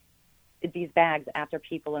these bags after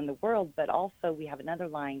people in the world, but also we have another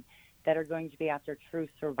line that are going to be after true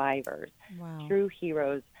survivors, true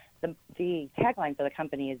heroes. The tagline for the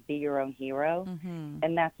company is Be Your Own Hero,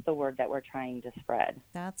 and that's the word that we're trying to spread.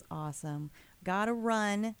 That's awesome. Gotta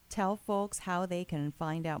run. Tell folks how they can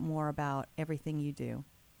find out more about everything you do.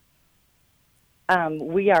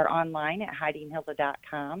 We are online at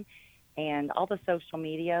hidinghilda.com, and all the social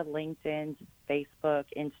media, LinkedIn, Facebook,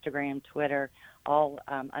 Instagram, Twitter, all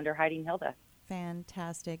under Hiding Hilda.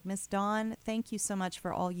 Fantastic. Miss Dawn, thank you so much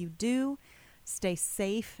for all you do. Stay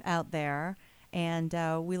safe out there, and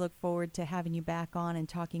we look forward to having you back on and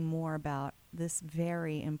talking more about this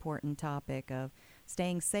very important topic of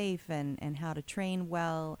staying safe and how to train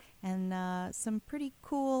well, and some pretty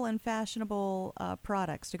cool and fashionable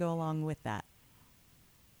products to go along with that.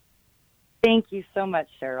 Thank you so much,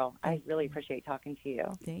 Cheryl. I really appreciate talking to you.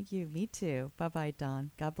 Thank you. Me too. Bye-bye, Dawn.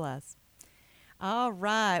 God bless. All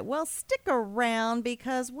right. Well, stick around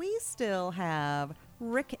because we still have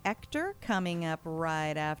Rick Ector coming up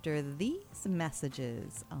right after these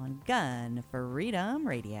messages on Gun Freedom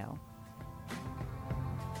Radio.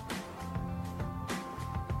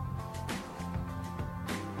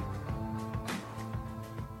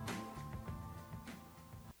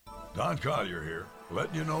 Don Collier here,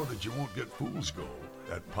 letting you know that you won't get fool's gold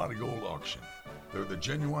at Pot of Gold Auction. They're the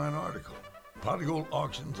genuine article. Pot of Gold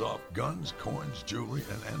auctions off guns, coins, jewelry,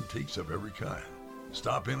 and antiques of every kind.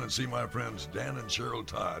 Stop in and see my friends Dan and Cheryl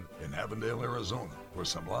Todd in Avondale, Arizona for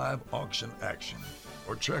some live auction action.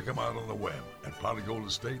 Or check them out on the web at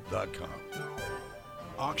potofgoldestate.com.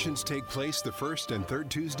 Auctions take place the first and third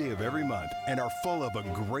Tuesday of every month and are full of a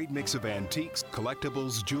great mix of antiques,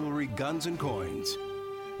 collectibles, jewelry, guns, and coins.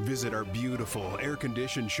 Visit our beautiful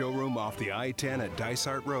air-conditioned showroom off the I-10 at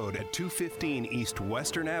Dysart Road at 215 East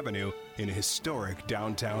Western Avenue in historic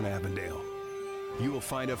downtown Avondale. You will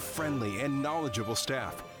find a friendly and knowledgeable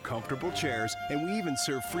staff, comfortable chairs, and we even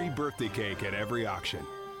serve free birthday cake at every auction.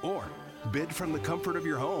 Or bid from the comfort of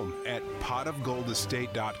your home at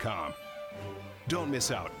potofgoldestate.com. Don't miss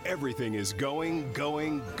out. Everything is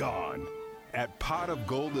gone. at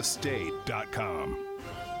potofgoldestate.com.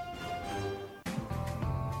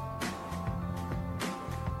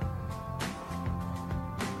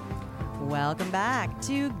 Welcome back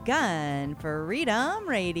to Gun Freedom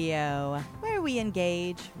Radio, where we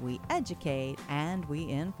engage, we educate, and we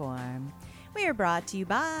inform. We are brought to you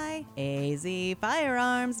by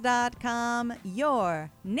azfirearms.com, your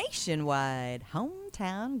nationwide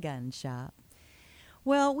hometown gun shop.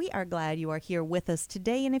 Well, we are glad you are here with us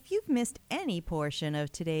today, and if you've missed any portion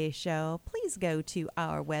of today's show, please go to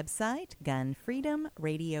our website,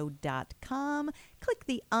 gunfreedomradio.com, click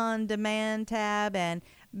the On Demand tab, and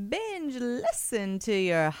binge listen to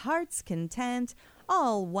your heart's content.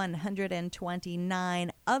 All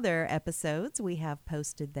 129 other episodes we have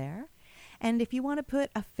posted there. And if you want to put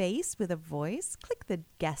a face with a voice, click the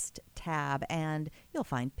Guest tab, and you'll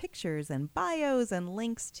find pictures and bios and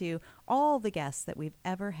links to all the guests that we've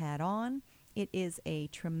ever had on. It is a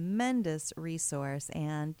tremendous resource,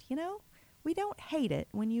 and, you know, we don't hate it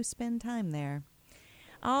when you spend time there.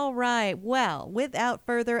 All right, well, without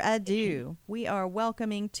further ado, we are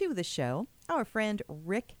welcoming to the show our friend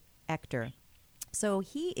Rick Ector. So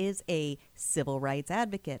he is a civil rights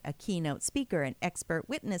advocate, a keynote speaker, an expert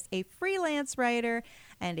witness, a freelance writer,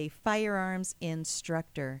 and a firearms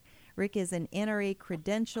instructor. Rick is an NRA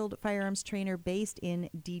credentialed firearms trainer based in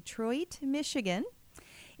Detroit, Michigan.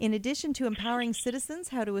 In addition to empowering citizens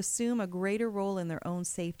how to assume a greater role in their own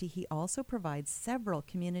safety, he also provides several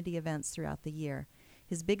community events throughout the year.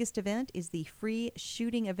 His biggest event is the free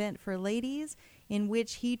shooting event for ladies, in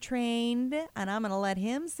which he trained, and I'm going to let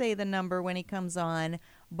him say the number when he comes on,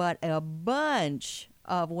 but a bunch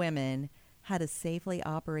of women how to safely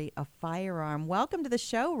operate a firearm. Welcome to the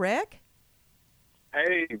show, Rick.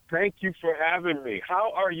 Hey, thank you for having me.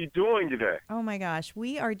 How are you doing today? Oh, my gosh.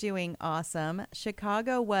 We are doing awesome.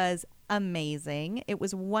 Chicago was amazing. It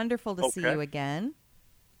was wonderful to see you again.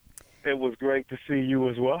 It was great to see you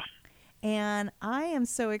as well. And I am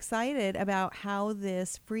so excited about how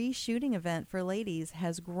this free shooting event for ladies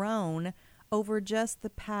has grown over just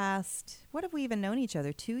the past, what have we even known each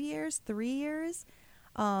other, 2 years, 3 years?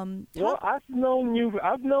 Well, I've known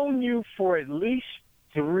you for at least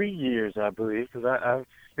 3 years, I believe, because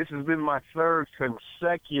this has been my third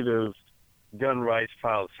consecutive gun rights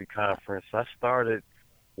policy conference. I started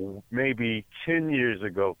maybe 10 years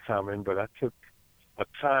ago coming, but I took a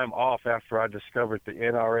time off after I discovered the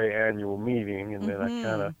NRA annual meeting, and then I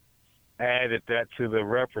kind of added that to the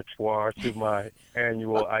repertoire, to my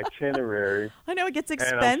annual itinerary. I know it gets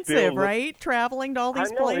expensive, right? Traveling to all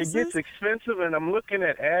these places. I know it gets expensive, and I'm looking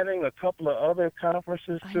at adding a couple of other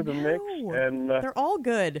conferences to the mix. And they're all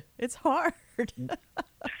good. It's hard.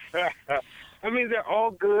 I mean, they're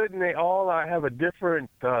all good, and they all have a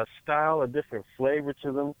different style, a different flavor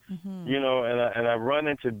to them, you know, and I run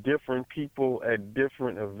into different people at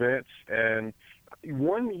different events. And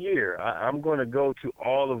 1 year, I'm going to go to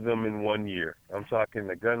all of them in 1 year. I'm talking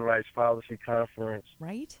the Gun Rights Policy Conference,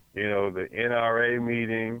 right? You know, the NRA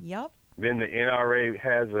meeting. Yep. Then the NRA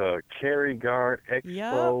has a Carry Guard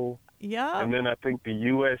Expo. Yeah. And then I think the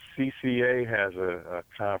USCCA has a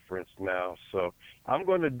conference now. So I'm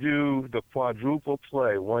going to do the quadruple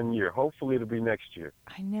play 1 year. Hopefully it'll be next year.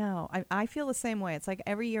 I know. I feel the same way. It's like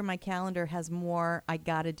every year my calendar has more, I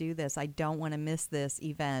got to do this. I don't want to miss this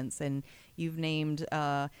events. And you've named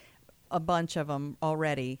a bunch of them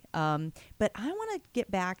already. But I want to get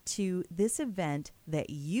back to this event that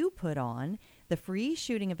you put on, the free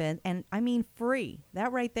shooting event. And I mean free.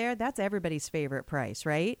 That right there, that's everybody's favorite price,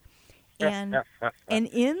 right? And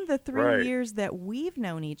in the 3 years that we've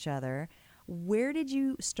known each other, where did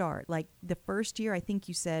you start? Like the first year, I think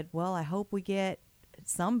you said, well, I hope we get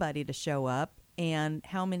somebody to show up. And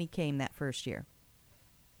how many came that first year?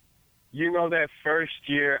 You know, that first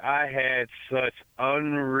year I had such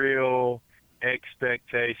unreal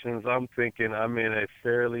expectations. I'm thinking I'm in a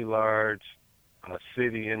fairly large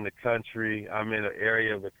city in the country. I'm in an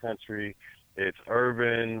area of the country. It's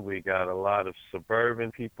urban. We got a lot of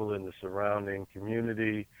suburban people in the surrounding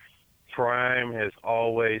community. Crime has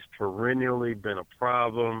always perennially been a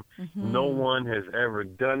problem. No one has ever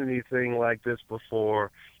done anything like this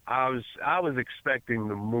before. I was expecting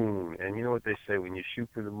the moon, and you know what they say, when you shoot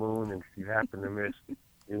for the moon and if you happen to miss,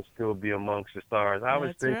 you'll still be amongst the stars. I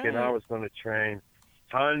was thinking I was going to train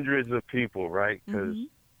hundreds of people, right? Because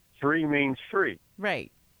free means free.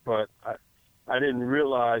 Right. But I didn't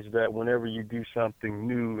realize that whenever you do something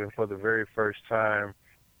new and for the very first time,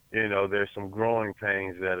 you know, there's some growing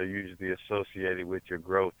pains that are usually associated with your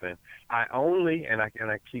growth. And I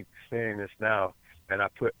keep saying this now, and I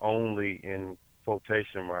put only in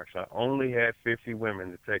quotation marks. I only had 50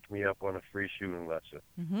 women to take me up on a free shooting lesson.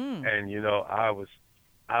 Mm-hmm. And, you know, I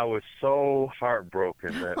was so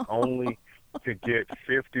heartbroken that only to get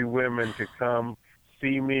 50 women to come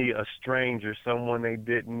see me, a stranger, someone they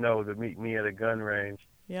didn't know, to meet me at a gun range.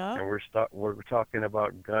 Yeah. And we're talking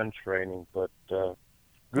about gun training. But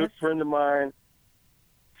good friend of mine,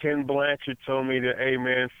 Ken Blanchard, told me that, hey,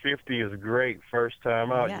 man, 50 is great first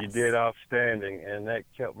time out. Yes. You did outstanding, and that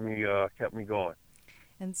kept me going.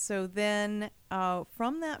 And so then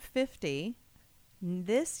from that 50,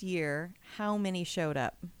 this year, how many showed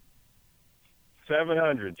up?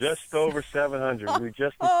 700, just over 700. We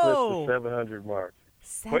just eclipsed the 700 mark.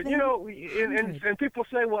 But, you know, and people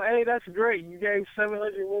say, well, hey, that's great. You gave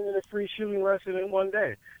 700 women a free shooting lesson in one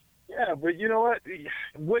day. Yeah, but you know what?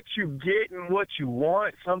 What you get and what you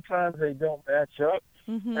want, sometimes they don't match up.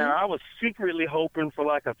 Mm-hmm. And I was secretly hoping for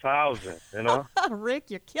like 1,000, you know? Rick,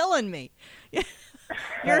 you're killing me.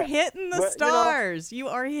 You're hitting the stars. You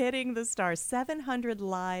are hitting the stars. 700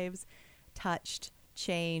 lives touched,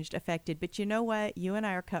 changed, affected. But you know what? You and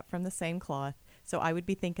I are cut from the same cloth. So I would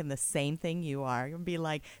be thinking the same thing you are. You'd be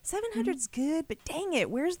like, 700's good, but dang it,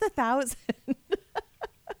 where's the 1,000?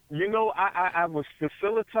 You know, I was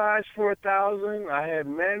facilitized for 1,000. I had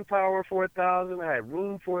manpower for 1,000. I had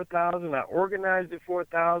room for 1,000. I organized it for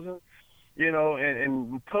 1,000. You know,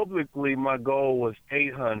 and publicly my goal was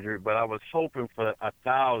 800, but I was hoping for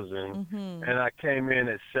 1,000, Mm-hmm. and I came in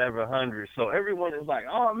at 700. So everyone is like,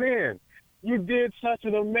 "Oh man, you did such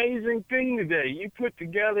an amazing thing today. You put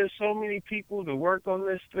together so many people to work on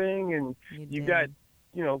this thing, and you got,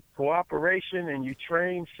 you know, cooperation, and you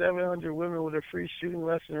trained 700 women with a free shooting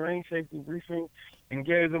lesson, range safety briefing, and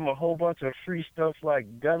gave them a whole bunch of free stuff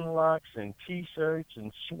like gun locks and T-shirts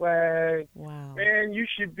and swag. Wow. Man, you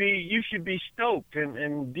should be stoked."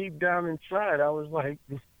 And deep down inside, I was like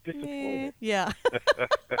disappointed. Yeah.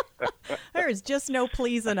 There is just no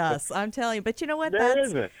pleasing us, I'm telling you. But you know what?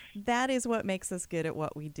 That is what makes us good at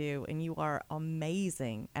what we do. And you are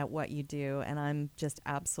amazing at what you do. And I'm just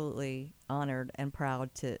absolutely honored and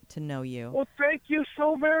proud to know you. Well, thank you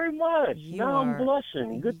so very much. Now I'm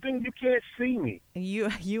blushing. Good thing you can't see me.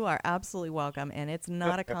 You are absolutely welcome. And it's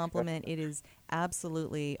not a compliment. It is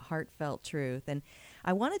absolutely heartfelt truth. And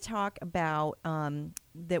I want to talk about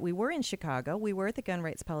that we were in Chicago. We were at the Gun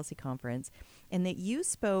Rights Policy Conference, and that you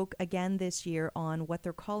spoke again this year on what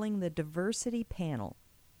they're calling the diversity panel.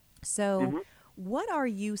 So what are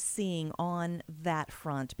you seeing on that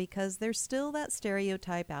front? Because there's still that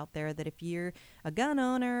stereotype out there that if you're a gun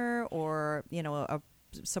owner or, you know, a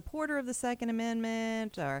supporter of the Second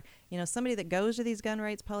Amendment, or, you know, somebody that goes to these gun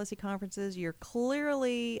rights policy conferences, you're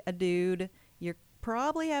clearly a dude. You're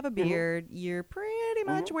probably have a beard. You're pretty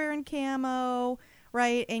much wearing camo,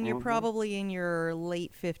 right? And you're probably in your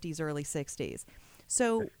late 50s, early 60s.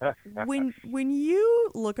 So when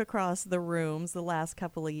you look across the rooms the last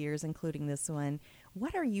couple of years, including this one,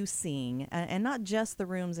 what are you seeing? And not just the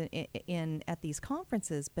rooms in at these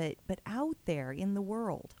conferences, but out there in the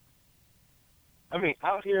world. I mean,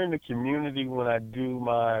 out here in the community, when I do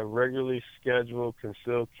my regularly scheduled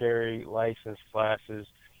concealed carry license classes,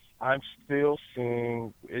 I'm still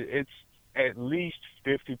seeing it's at least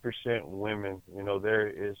 50% women. You know, there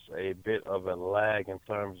is a bit of a lag in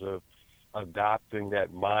terms of adopting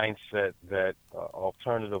that mindset, that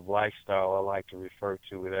alternative lifestyle. I like to refer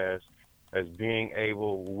to it as being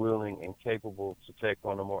able, willing, and capable to take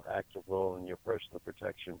on a more active role in your personal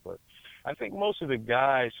protection. But I think most of the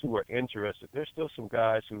guys who are interested, there's still some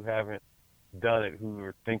guys who haven't done it, who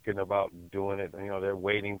are thinking about doing it. You know, they're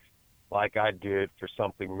waiting, like I did, for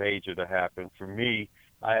something major to happen. For me,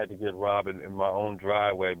 I had to get robbed in my own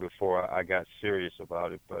driveway before I got serious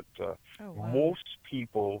about it. But most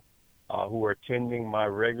people who are attending my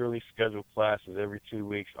regularly scheduled classes every 2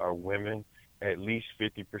 weeks are women, at least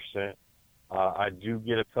 50%. I do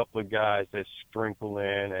get a couple of guys that sprinkle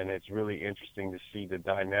in, and it's really interesting to see the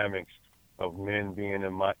dynamics of men being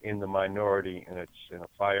in the minority in a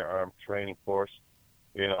firearm training course.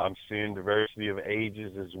 You know, I'm seeing diversity of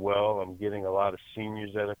ages as well. I'm getting a lot of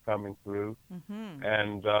seniors that are coming through.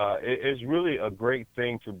 And it's really a great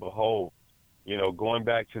thing to behold. You know, going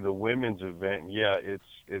back to the women's event, yeah,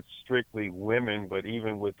 it's strictly women, but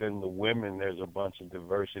even within the women, there's a bunch of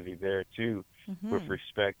diversity there too, with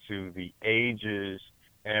respect to the ages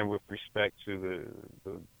and with respect to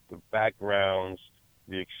the backgrounds,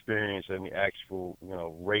 the experience, and the actual, you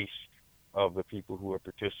know, race of the people who are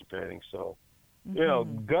participating. So, you know,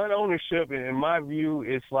 gun ownership, in my view,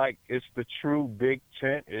 it's the true big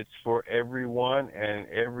tent. It's for everyone and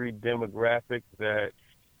every demographic that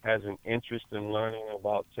has an interest in learning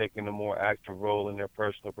about taking a more active role in their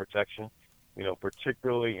personal protection.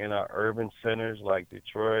 particularly in our urban centers like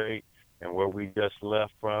Detroit and where we just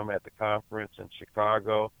left from at the conference in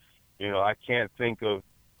Chicago. I can't think of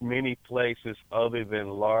many places other than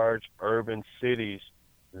large urban cities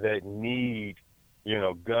that need,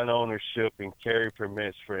 gun ownership and carry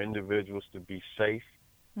permits for individuals to be safe.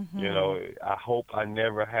 Mm-hmm. I hope I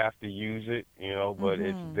never have to use it, but Mm-hmm.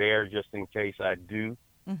 it's there just in case I do.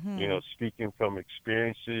 Mm-hmm. Speaking from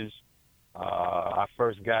experiences, I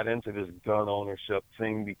first got into this gun ownership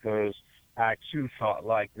thing because I too thought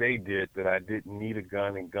like they did that I didn't need a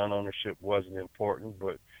gun and gun ownership wasn't important,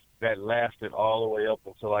 but that lasted all the way up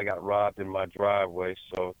until I got robbed in my driveway.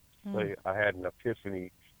 So I had an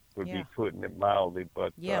epiphany, would be putting it mildly,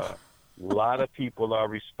 but a lot of people are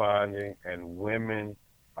responding, and women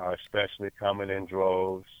are especially coming in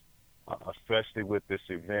droves, especially with this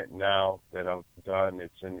event now that I've done.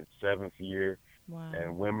 It's in its 7th year. Wow.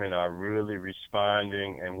 And women are really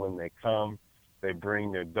responding, and when they come, they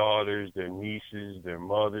bring their daughters, their nieces, their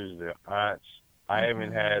mothers, their aunts. I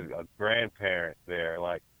even had a grandparent there,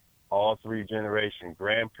 like all 3 generations,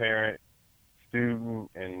 grandparent,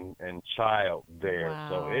 student, and child there. Wow.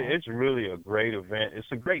 So it's really a great event.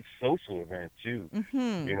 It's a great social event, too.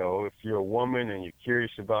 Mm-hmm. If you're a woman and you're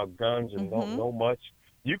curious about guns and don't know much,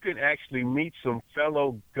 you can actually meet some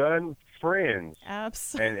fellow gun friends.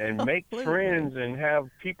 Absolutely. And make friends and have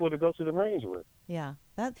people to go to the range with. Yeah,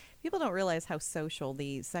 that people don't realize how social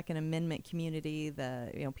the Second Amendment community,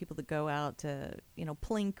 the people that go out to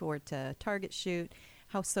plink or to target shoot,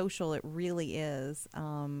 how social it really is.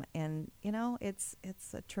 And it's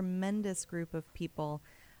a tremendous group of people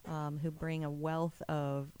who bring a wealth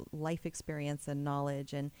of life experience and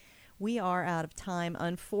knowledge. And we are out of time,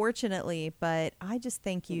 unfortunately, but I just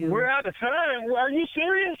thank you. We're out of time? Are you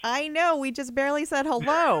serious? I know. We just barely said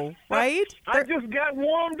hello, right? I just got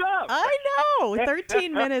warmed up. I know.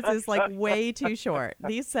 13 minutes is like way too short.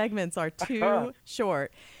 These segments are too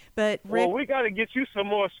short. But Rick, well, we got to get you some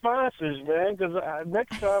more sponsors, man, because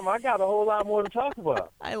next time I got a whole lot more to talk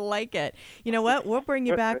about. I like it. You know what? We'll bring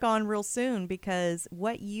you back on real soon because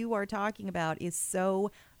what you are talking about is so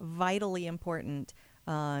vitally important.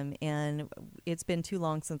 And it's been too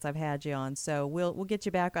long since I've had you on, so we'll get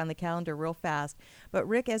you back on the calendar real fast. But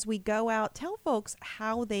Rick, as we go out, tell folks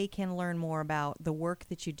how they can learn more about the work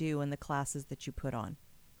that you do and the classes that you put on.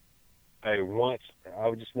 Hey, I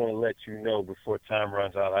just want to let you know before time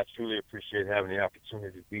runs out, I truly appreciate having the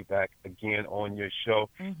opportunity to be back again on your show.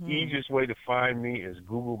 Mm-hmm. Easiest way to find me is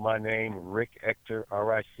Google my name, Rick Ector,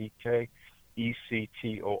 RICKECTOR.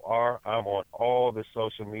 I'm on all the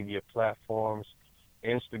social media platforms.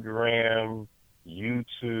 Instagram,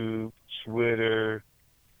 YouTube, Twitter,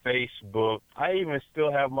 Facebook. I even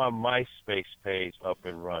still have my MySpace page up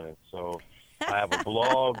and running. So I have a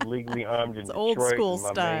blog, Legally Armed in It's Detroit. old school and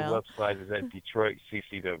my style. main website is at Detroit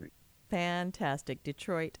CCW. Fantastic.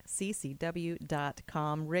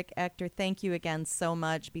 DetroitCCW.com. Rick Ector, thank you again so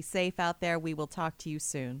much. Be safe out there. We will talk to you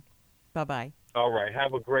soon. Bye-bye. All right.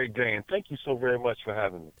 Have a great day, and thank you so very much for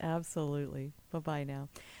having me. Absolutely. Bye-bye now.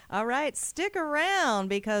 All right, stick around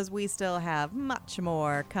because we still have much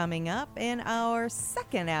more coming up in our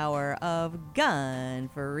second hour of Gun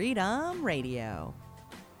Freedom Radio.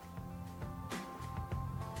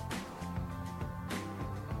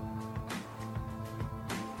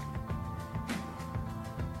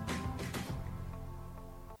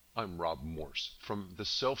 I'm Rob Morse from the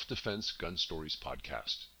Self-Defense Gun Stories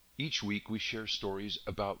podcast. Each week we share stories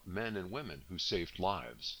about men and women who saved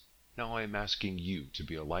lives. Now I am asking you to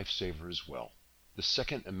be a lifesaver as well. The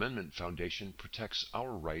Second Amendment Foundation protects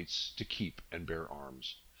our rights to keep and bear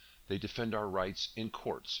arms. They defend our rights in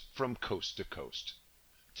courts from coast to coast.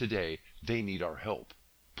 Today, they need our help.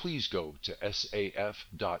 Please go to saf.org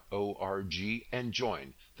and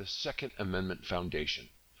join the Second Amendment Foundation.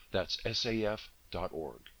 That's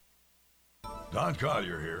saf.org. Don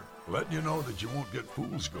Collier here, letting you know that you won't get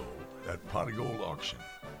fool's gold at Pot of Gold Auction.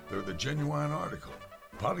 They're the genuine article.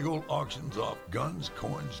 Pot of Gold auctions off guns,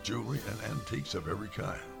 coins, jewelry, and antiques of every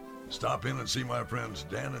kind. Stop in and see my friends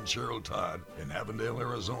Dan and Cheryl Todd in Avondale,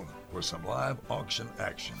 Arizona for some live auction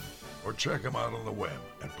action. Or check them out on the web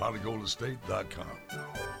at potofgoldestate.com.